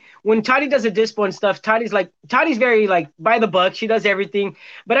 Toddy, when Toddy does a dispo and stuff, Toddy's very like by the buck. She does everything,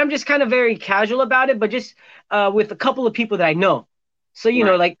 but I'm just kind of very casual about it. But just with a couple of people that I know. So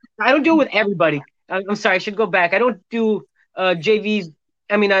like I don't do it with everybody. I'm sorry, I should go back. I don't do JVs.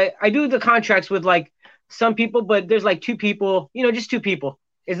 I mean, I do the contracts with like some people, but there's like 2 people. Just 2 people.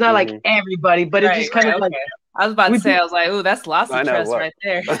 It's not like everybody, but it's just kind of like. I was about to say, I was like, "Ooh, that's lots of trust right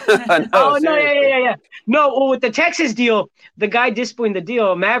there." Oh no, yeah. No, with the Texas deal, the guy dispoing the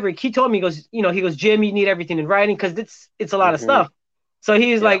deal, Maverick, he told me, he goes, Jim, you need everything in writing because it's a lot of stuff. So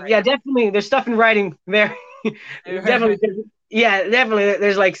he's like, yeah, definitely, there's stuff in writing there. Definitely, definitely.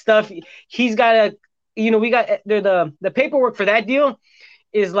 There's like stuff. He's got we got the paperwork for that deal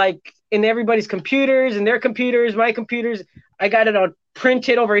is like in everybody's computers and their computers, my computers. I got it on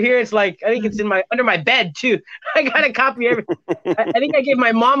printed over here. It's like I think it's under my bed too. I got a copy of everything. I think I gave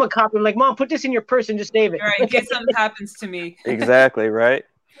my mom a copy. I'm like, Mom, put this in your purse and just save it. Right, in case something happens to me. Exactly, right?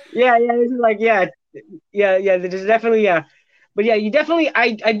 Yeah. This is like yeah. There's definitely but yeah, you definitely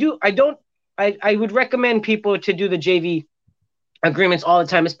I would recommend people to do the JV agreements all the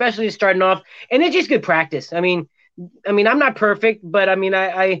time, especially starting off, and it's just good practice. I mean, I'm not perfect, but I mean,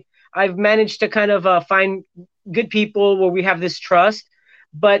 I've managed to kind of find good people where we have this trust.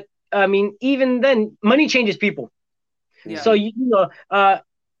 But I mean, even then, money changes people. Yeah. So if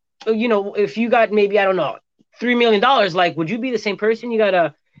you got maybe I don't know $3 million, like, would you be the same person? You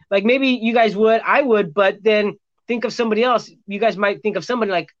gotta like maybe you guys would, I would, but then think of somebody else. You guys might think of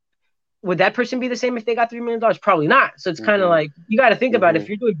somebody like, would that person be the same if they got $3 million? Probably not. So it's kind of like you got to think about it. If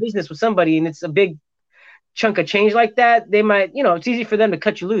you're doing business with somebody and it's a big chunk of change like that, they might, it's easy for them to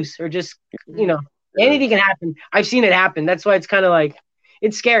cut you loose or just, anything can happen. I've seen it happen. That's why it's kind of like,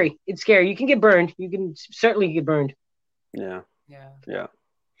 it's scary. It's scary. You can get burned. You can certainly get burned. Yeah.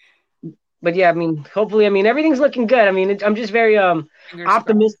 But yeah, I mean, hopefully, everything's looking good. I mean, I'm just very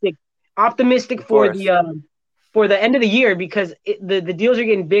optimistic for the end of the year because the deals are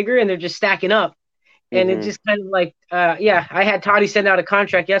getting bigger and they're just stacking up. And it's just kind of like, I had Toddy send out a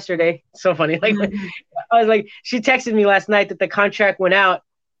contract yesterday. So funny. Like, I was like, she texted me last night that the contract went out.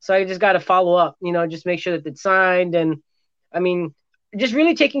 So I just got to follow up, just make sure that it's signed. And I mean, just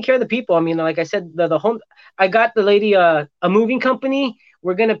really taking care of the people. I mean, like I said, the home, I got the lady a moving company.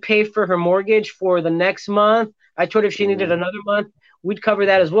 We're going to pay for her mortgage for the next month. I told her if she needed another month, we'd cover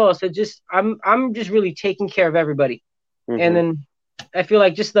that as well. So just, I'm just really taking care of everybody. And then I feel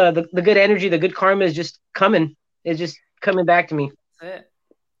like just the good energy, the good karma is just coming. It's just coming back to me. That's it.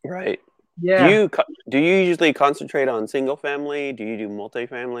 Right. Yeah. Do you usually concentrate on single family? Do you do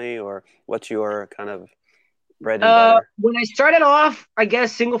multifamily, or what's your kind of bread and butter? When I started off, I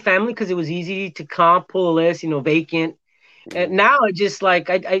guess single family because it was easy to pull a list, vacant. And now I just like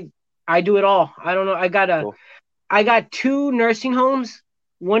I do it all. I don't know. I got 2 nursing homes.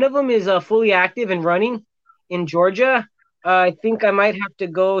 One of them is fully active and running in Georgia. I think I might have to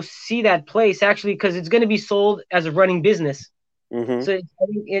go see that place actually because it's going to be sold as a running business. So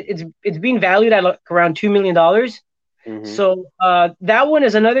it's being valued at around $2 million. So that one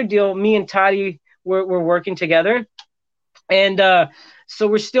is another deal. Me and Toddy we're working together, and so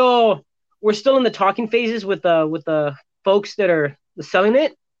we're still in the talking phases with the folks that are selling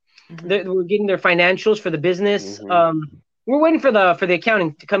it. We're getting their financials for the business. We're waiting for the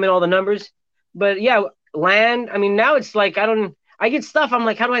accounting to come in all the numbers, but yeah. Land. I mean, now it's like I I get stuff. I'm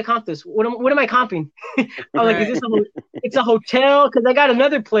like, how do I comp this? What am I comping? I'm like, is this it's a hotel? Because I got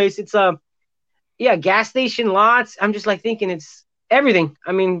another place. It's gas station lots. I'm just like thinking it's everything.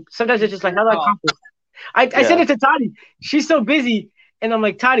 I mean, sometimes it's just like, how do I comp this? I sent it to Toddy. She's so busy, and I'm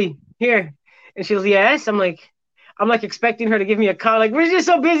like, Toddy, here, and she goes, yes. I'm like expecting her to give me a call. Like, we're just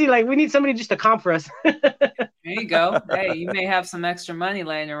so busy. Like, we need somebody just to comp for us. There you go. Hey, you may have some extra money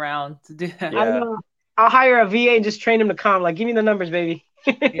laying around to do that. Yeah. I'll hire a VA and just train him to comp. Like, give me the numbers, baby.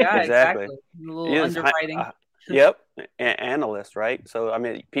 Yeah, exactly. A little underwriting. Yep, analyst, right? So I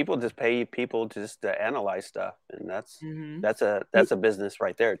mean, people just pay people just to analyze stuff, and that's a business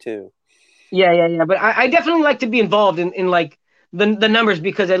right there too. Yeah. But I definitely like to be involved in like the numbers,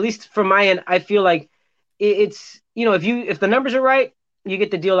 because at least from my end, I feel like it's, if the numbers are right, you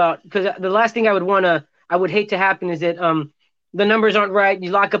get the deal out. Because the last thing I would hate to happen is that the numbers aren't right.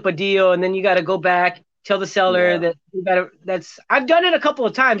 You lock up a deal, and then you got to go back, tell the seller that you got to. I've done it a couple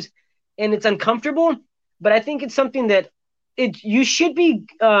of times, and it's uncomfortable. But I think it's something that you should be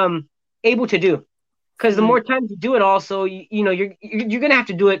able to do, because the more times you do it, also you're gonna have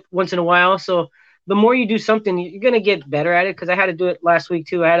to do it once in a while. So the more you do something, you're gonna get better at it. Because I had to do it last week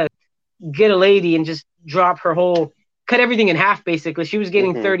too. I had to get a lady and just cut everything in half. Basically, she was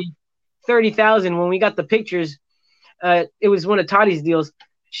getting 30,000 when we got the pictures. It was one of Toddy's deals.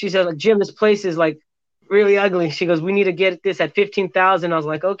 She said, like, Jim, this place is like really ugly. She goes, we need to get this at 15,000. I was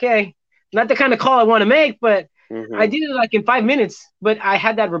like, okay. Not the kind of call I want to make, but I did it like in 5 minutes. But I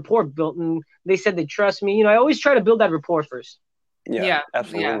had that rapport built, and they said they trust me. I always try to build that rapport first. Yeah,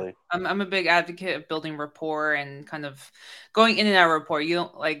 absolutely. Yeah. I'm a big advocate of building rapport and kind of going in and out of rapport. You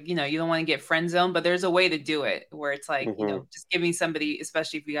don't you don't want to get friend zoned, but there's a way to do it where it's like, just giving somebody,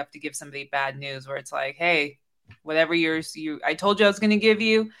 especially if you have to give somebody bad news, where it's like, hey, whatever I told you I was going to give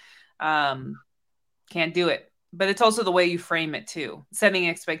you, can't do it. But it's also the way you frame it too. Setting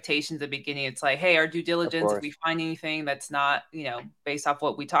expectations at the beginning. It's like, hey, our due diligence, if we find anything that's not, based off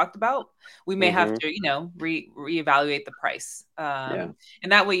what we talked about, we may have to, reevaluate the price. And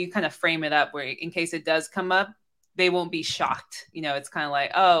that way you kind of frame it up where in case it does come up, they won't be shocked. It's kind of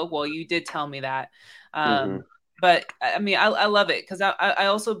like, oh, well, you did tell me that. But I mean, I love it because I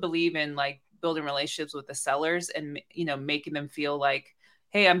also believe in like building relationships with the sellers and, making them feel like,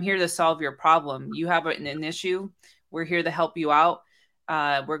 hey, I'm here to solve your problem. You have an issue. We're here to help you out.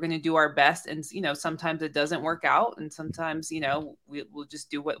 We're going to do our best. And, sometimes it doesn't work out. And sometimes, we'll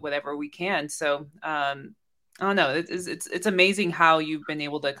just do whatever we can. So I don't know. It's amazing how you've been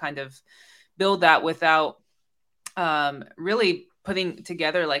able to kind of build that without really putting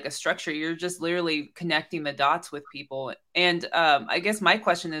together like a structure. You're just literally connecting the dots with people. And I guess my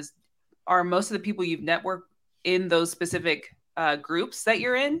question is, are most of the people you've networked in those specific groups that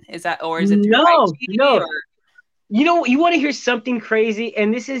you're in? Is that, or is it no? Or... You want to hear something crazy,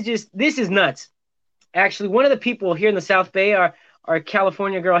 and this is nuts. Actually, one of the people here in the South Bay, our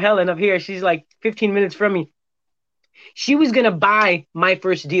California girl Helen up here, she's like 15 minutes from me. She was gonna buy my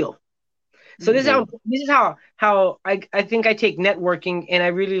first deal. So this is how I think I take networking, and I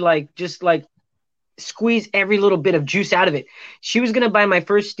really just squeeze every little bit of juice out of it. She was gonna buy my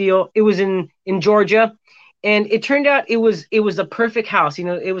first deal. It was in Georgia. And it turned out it was a perfect house.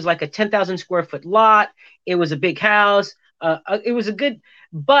 It was like a 10,000 square foot lot. It was a big house. It was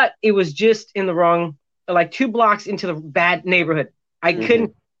but it was just in the wrong, like 2 blocks into the bad neighborhood. I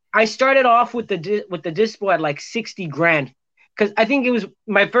couldn't. I started off with the dispo at like 60 grand, because I think it was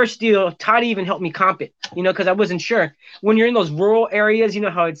my first deal. Todd even helped me comp it, because I wasn't sure. When you're in those rural areas,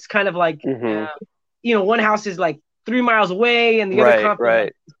 how it's kind of like, one house is like 3 miles away and the other comp.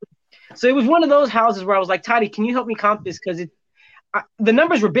 Right. So it was one of those houses where I was like, Toddy, can you help me comp this? Because the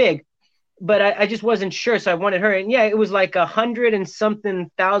numbers were big, but I just wasn't sure. So I wanted her. And yeah, it was like 100 and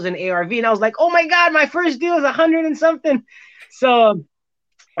something thousand ARV. And I was like, oh my God, my first deal is 100 and something. So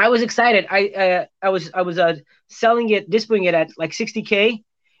I was excited. I was dispoing it at like 60K.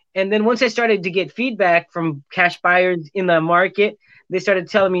 And then once I started to get feedback from cash buyers in the market, they started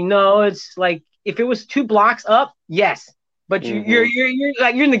telling me, no, it's like, if it was 2 blocks up, yes. But you're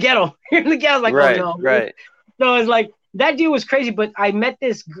like, you're in the ghetto. You're in the ghetto. Like, right, oh no. Right. So it's like, that deal was crazy. But I met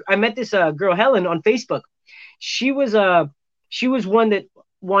this girl, Helen, on Facebook. She was one that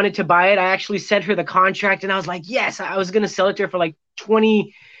wanted to buy it. I actually sent her the contract, and I was like, yes, I was going to sell it to her for like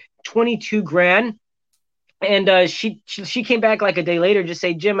 22 grand. And she came back like a day later, just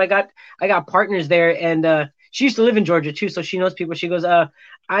say, Jim, I got partners there. And she used to live in Georgia too, so she knows people. She goes,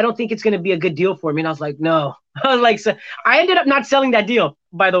 I don't think it's going to be a good deal for me. And I was like, no. I was like, so I ended up not selling that deal,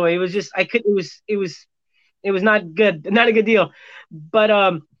 by the way. It was just, it was not good, not a good deal. But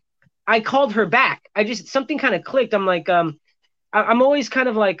I called her back. Something kind of clicked. I'm like, I'm always kind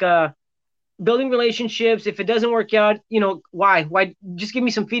of like building relationships. If it doesn't work out, why? Just give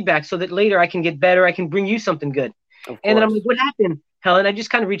me some feedback so that later I can get better. I can bring you something good. And then I'm like, what happened, Helen? I just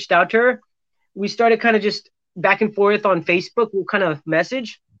kind of reached out to her. We started kind of just back and forth on Facebook. We'll kind of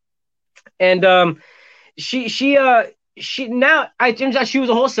message. And she now I turns out she was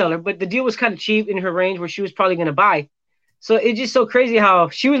a wholesaler, but the deal was kind of cheap in her range where she was probably going to buy. So it's just so crazy how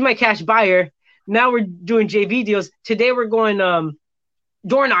she was my cash buyer. Now we're doing JV deals. Today we're going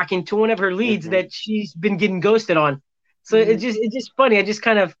door knocking to one of her leads that she's been getting ghosted on. So it's just funny. I just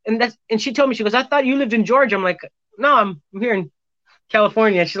kind of and she told me, she goes, I thought you lived in Georgia. I'm like, no, I'm here in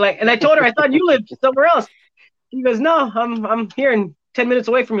California. She's like, and I told her I thought you lived somewhere else. She goes, no, I'm here in 10 minutes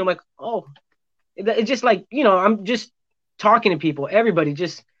away from you. I'm like, oh, it's just like, I'm just talking to people, everybody,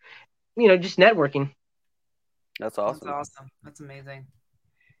 just networking. That's awesome. That's awesome. That's amazing.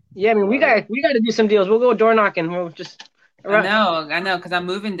 Yeah, I mean, we got to do some deals. We'll go door knocking. We'll just. I know, because I'm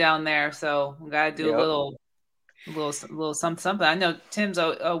moving down there, so we gotta do a little something. I know Tim's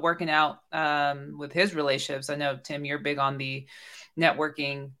working out with his relationships. I know, Tim, you're big on the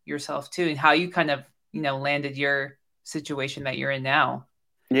networking yourself too, and how you kind of landed your situation that you're in now.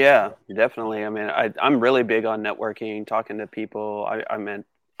 Yeah, definitely. I mean, I'm really big on networking, talking to people.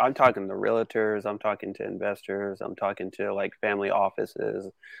 I'm talking to realtors, I'm talking to investors, I'm talking to like family offices,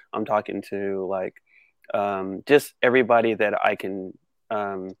 I'm talking to like just everybody that I can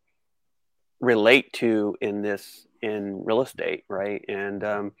relate to in real estate, right? And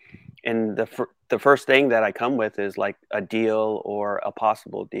the first thing that I come with is like a deal or a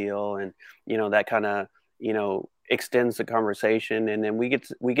possible deal, and that kind of extends the conversation, and then we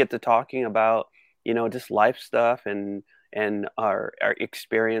get to talking about just life stuff and our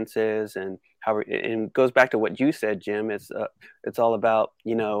experiences and how and it goes back to what you said, Jim. It's all about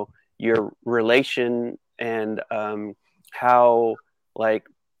your relation and how like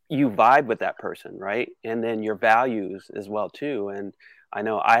you vibe with that person, right? And then your values as well too. And I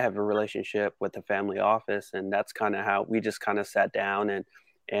know I have a relationship with the family office, and that's kind of how we just kind of sat down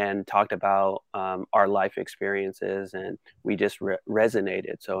and talked about our life experiences, and we just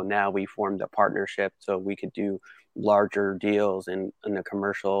resonated. So now we formed a partnership so we could do larger deals in the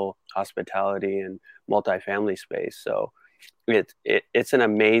commercial, hospitality, and multifamily space. So it's an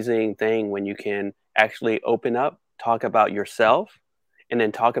amazing thing when you can actually open up, talk about yourself, and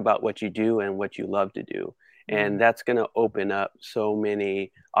then talk about what you do and what you love to do. And that's going to open up so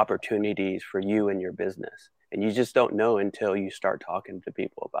many opportunities for you and your business. And you just don't know until you start talking to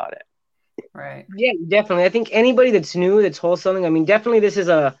people about it. Right. Yeah, definitely. I think anybody that's new, that's wholesaling, I mean, definitely this is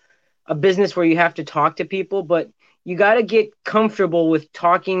a business where you have to talk to people, but you got to get comfortable with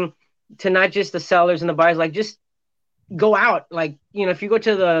talking to not just the sellers and the buyers. Like, just go out. Like, if you go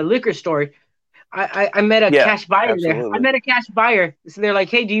to the liquor store, I met a cash buyer there. I met a cash buyer. So they're like,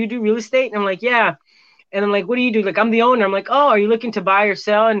 hey, do you do real estate? And I'm like, yeah. And I'm like, what do you do? Like, I'm the owner. I'm like, oh, are you looking to buy or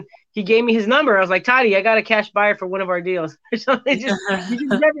sell? And he gave me his number. I was like, Toddy, I got a cash buyer for one of our deals.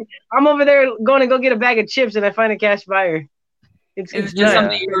 I'm over there going to go get a bag of chips, and I find a cash buyer. It's just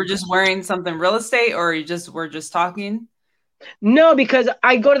something you were just wearing something real estate, or we're just talking? No, because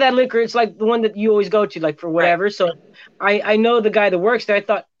I go to that liquor. It's like the one that you always go to, like for whatever. Right. So I know the guy that works there. I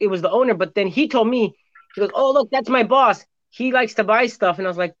thought it was the owner, but then he told me, he goes, oh, look, that's my boss. He likes to buy stuff. And I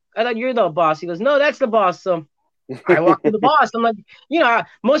was like, I thought you're the boss. He goes, no, that's the boss. So I walked to the boss. I'm like,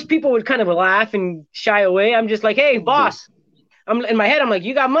 most people would kind of laugh and shy away. I'm just like, hey, boss. I'm in my head. I'm like,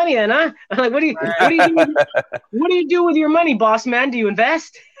 you got money then, huh? I'm like, what do you do with your money, boss man? Do you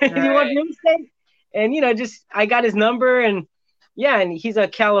invest? Right. Do you want real estate? And I got his number, and and he's a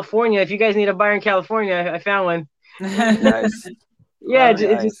California. If you guys need a buyer in California, I found one. Nice. Yeah,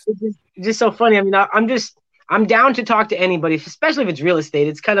 it's just so funny. I mean, I'm down to talk to anybody, especially if it's real estate.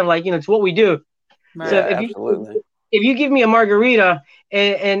 It's kind of like, it's what we do. Right. So if you give me a margarita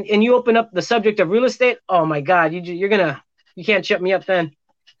and you open up the subject of real estate, oh my God, you can't shut me up then.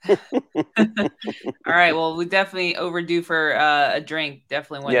 All right. Well, we definitely overdue for a drink.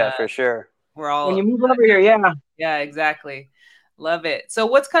 Definitely. For sure. We're all when you move over here. Yeah. Yeah, exactly. Love it. So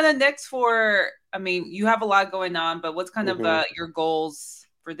what's kind of next I mean, you have a lot going on, but what's kind of your goals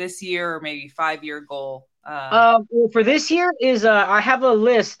for this year, or maybe 5-year goal? Well, for this year is I have a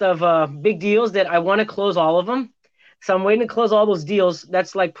list of big deals that I want to close all of them. So I'm waiting to close all those deals.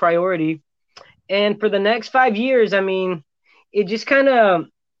 That's like priority. And for the next 5 years, I mean, it just kind of,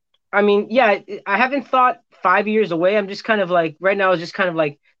 I haven't thought 5 years away. I'm just kind of like, right now, it's just kind of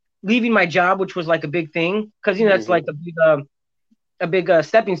like leaving my job, which was like a big thing. Cause that's like a big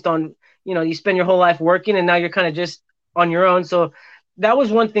stepping stone. You spend your whole life working, and now you're kind of just on your own. So that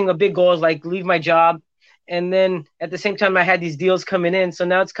was one thing, a big goal is like leave my job and then at the same time I had these deals coming in. So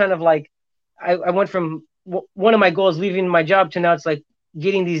now it's kind of like I went from one of my goals, leaving my job, to now it's like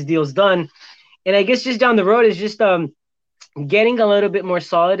getting these deals done. And I guess just down the road is just getting a little bit more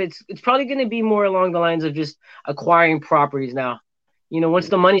solid. It's probably going to be more along the lines of just acquiring properties now. You know, once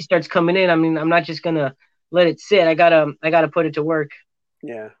the money starts coming in, I mean, I'm not just going to let it sit. I gotta put it to work.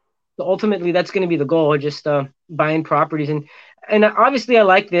 Yeah. So ultimately, that's going to be the goal, just buying properties. And obviously, I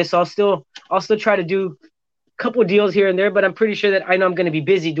like this. I'll still try to do a couple of deals here and there, but I'm pretty sure that I know I'm going to be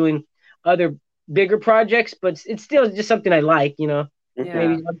busy doing other bigger projects. But it's still just something I like, you know. Yeah.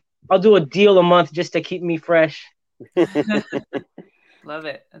 Maybe I'll do a deal a month just to keep me fresh. Love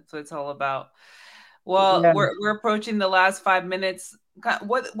it. That's what it's all about. Well, yeah. we're approaching the last 5 minutes.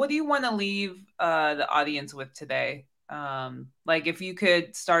 What do you want to leave the audience with today? Like if you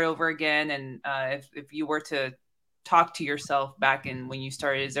could start over again, and if you were to talk to yourself back in when you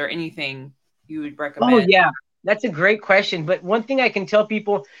started, is there anything you would recommend? Oh yeah, that's a great question. But one thing I can tell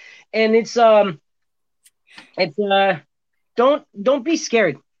people, and it's don't be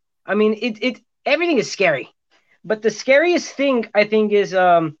scared. I mean, it everything is scary, but the scariest thing I think is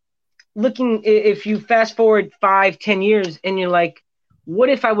looking, if you fast forward 5-10 years and you're like, what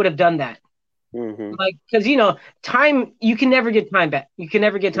if I would have done that? Mm-hmm. Like, because you know, time, you can never get time back. You can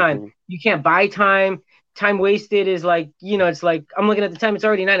never get time. Mm-hmm. You can't buy time. Time wasted is like, you know, it's like, I'm looking at the time, it's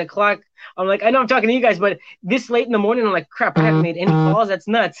already 9 o'clock. I'm like, I know I'm talking to you guys, but this late in the morning, I'm like, crap, I haven't made any calls. That's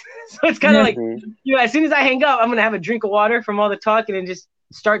nuts. So it's kind of like, you know, as soon as I hang up, I'm going to have a drink of water from all the talking and just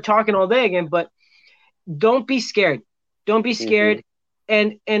start talking all day again. But don't be scared. Don't be scared.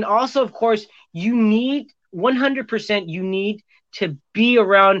 Mm-hmm. And also, of course, you need 100%, you need to be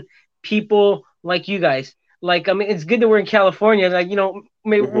around people like you guys. Like, I mean, it's good that we're in California. Like, you know,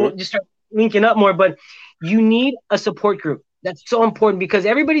 maybe we'll just start linking up more, but you need a support group. That's so important because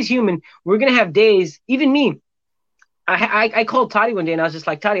everybody's human. We're going to have days, even me. I called Tati one day and I was just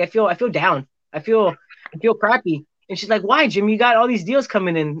like, Tati, I feel down. I feel crappy. And she's like, why, Jim? You got all these deals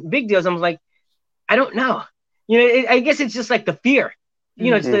coming in, big deals. I'm like, I don't know. You know, I guess it's just like the fear.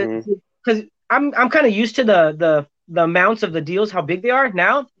 You know, it's because I'm kind of used to the amounts of the deals, how big they are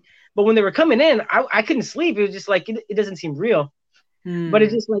now. But when they were coming in, I couldn't sleep. It was just like, it doesn't seem real. But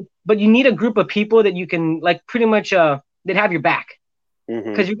it's just like, but you need a group of people that you can like pretty much that have your back.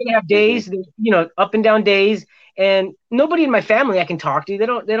 Because you're gonna have days, you know, up and down days, and nobody in my family I can talk to. They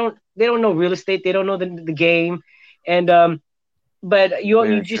don't know real estate. They don't know the game, and but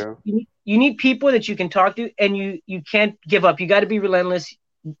you need people that you can talk to, and you can't give up. You got to be relentless.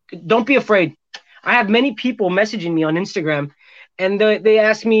 Don't be afraid. I have many people messaging me on Instagram, and they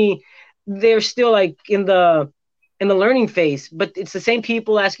ask me, they're still like in the learning phase, but it's the same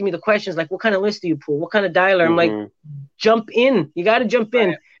people asking me the questions like, what kind of list do you pull? What kind of dialer? I'm like, jump in. You got to jump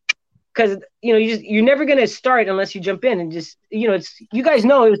in, because you know you're never gonna start unless you jump in. And just, you know, it's, you guys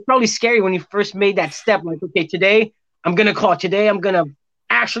know, it was probably scary when you first made that step. Like, okay, today I'm gonna call. Today I'm gonna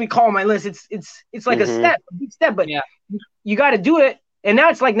actually call my list. It's like a big step, but you got to do it. And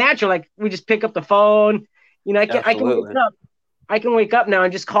now it's like natural. Like, we just pick up the phone. You know, I can wake up. I can wake up now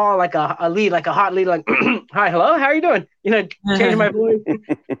and just call like a lead, like a hot lead, like, hi, hello, how are you doing? You know, change my voice.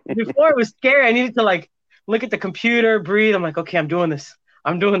 Before it was scary. I needed to like look at the computer, breathe. I'm like, okay, I'm doing this.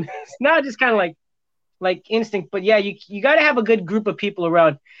 Now just kind of like instinct. But yeah, you got to have a good group of people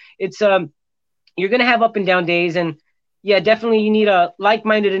around. It's you're gonna have up and down days, and yeah, definitely you need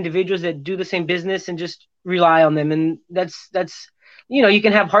like-minded individuals that do the same business and just rely on them. And that's you know, you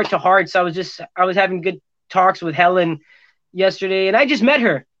can have heart to heart. So I was having good talks with Helen yesterday, and I just met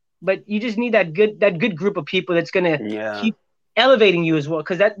her. But you just need that good group of people that's gonna keep elevating you as well,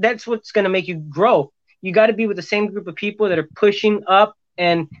 because that's what's gonna make you grow. You got to be with the same group of people that are pushing up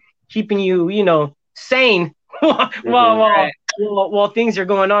and keeping you, you know, sane while things are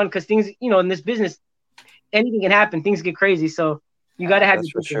going on, because things, you know, in this business, anything can happen. Things get crazy, so you got to have. That's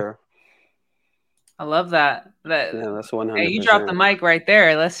for sure. I love that. Yeah, that's 100%. Hey, you dropped the mic right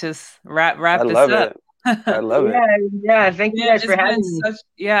there. Let's just wrap this up. I love it. Yeah. Thank you guys for having me.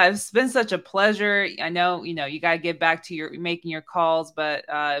 It's been such a pleasure. I know, you know, you got to get back to making your calls, but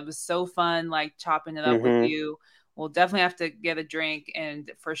it was so fun, like chopping it up with you. We'll definitely have to get a drink and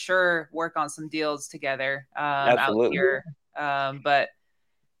for sure work on some deals together out here. But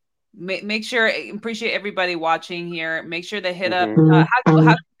make sure, appreciate everybody watching here. Make sure they hit up. How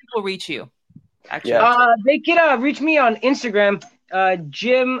do people reach you? Actually, they can reach me on Instagram.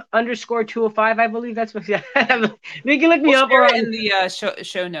 Jim_205, I believe that's what. They can look me up or in the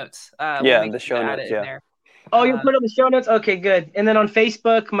show notes. The show notes. Yeah. Oh, you put on the show notes? Okay, good. And then on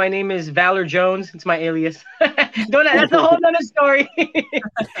Facebook, my name is Valor Jones. It's my alias. That's a whole nother story.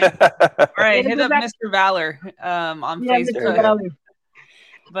 All right, hit up Mr. Valor on Facebook. Mr. Valor.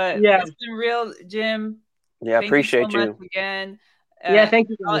 But it's been real, Jim. Yeah, appreciate you so much again. Thank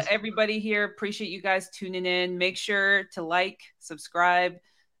you. Everybody here, appreciate you guys tuning in. Make sure to like, subscribe,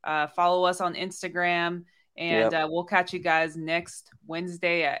 follow us on Instagram, and we'll catch you guys next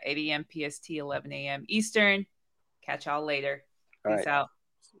Wednesday at 8 a.m. PST, 11 a.m. Eastern. Catch y'all later. Peace out.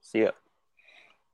 See ya.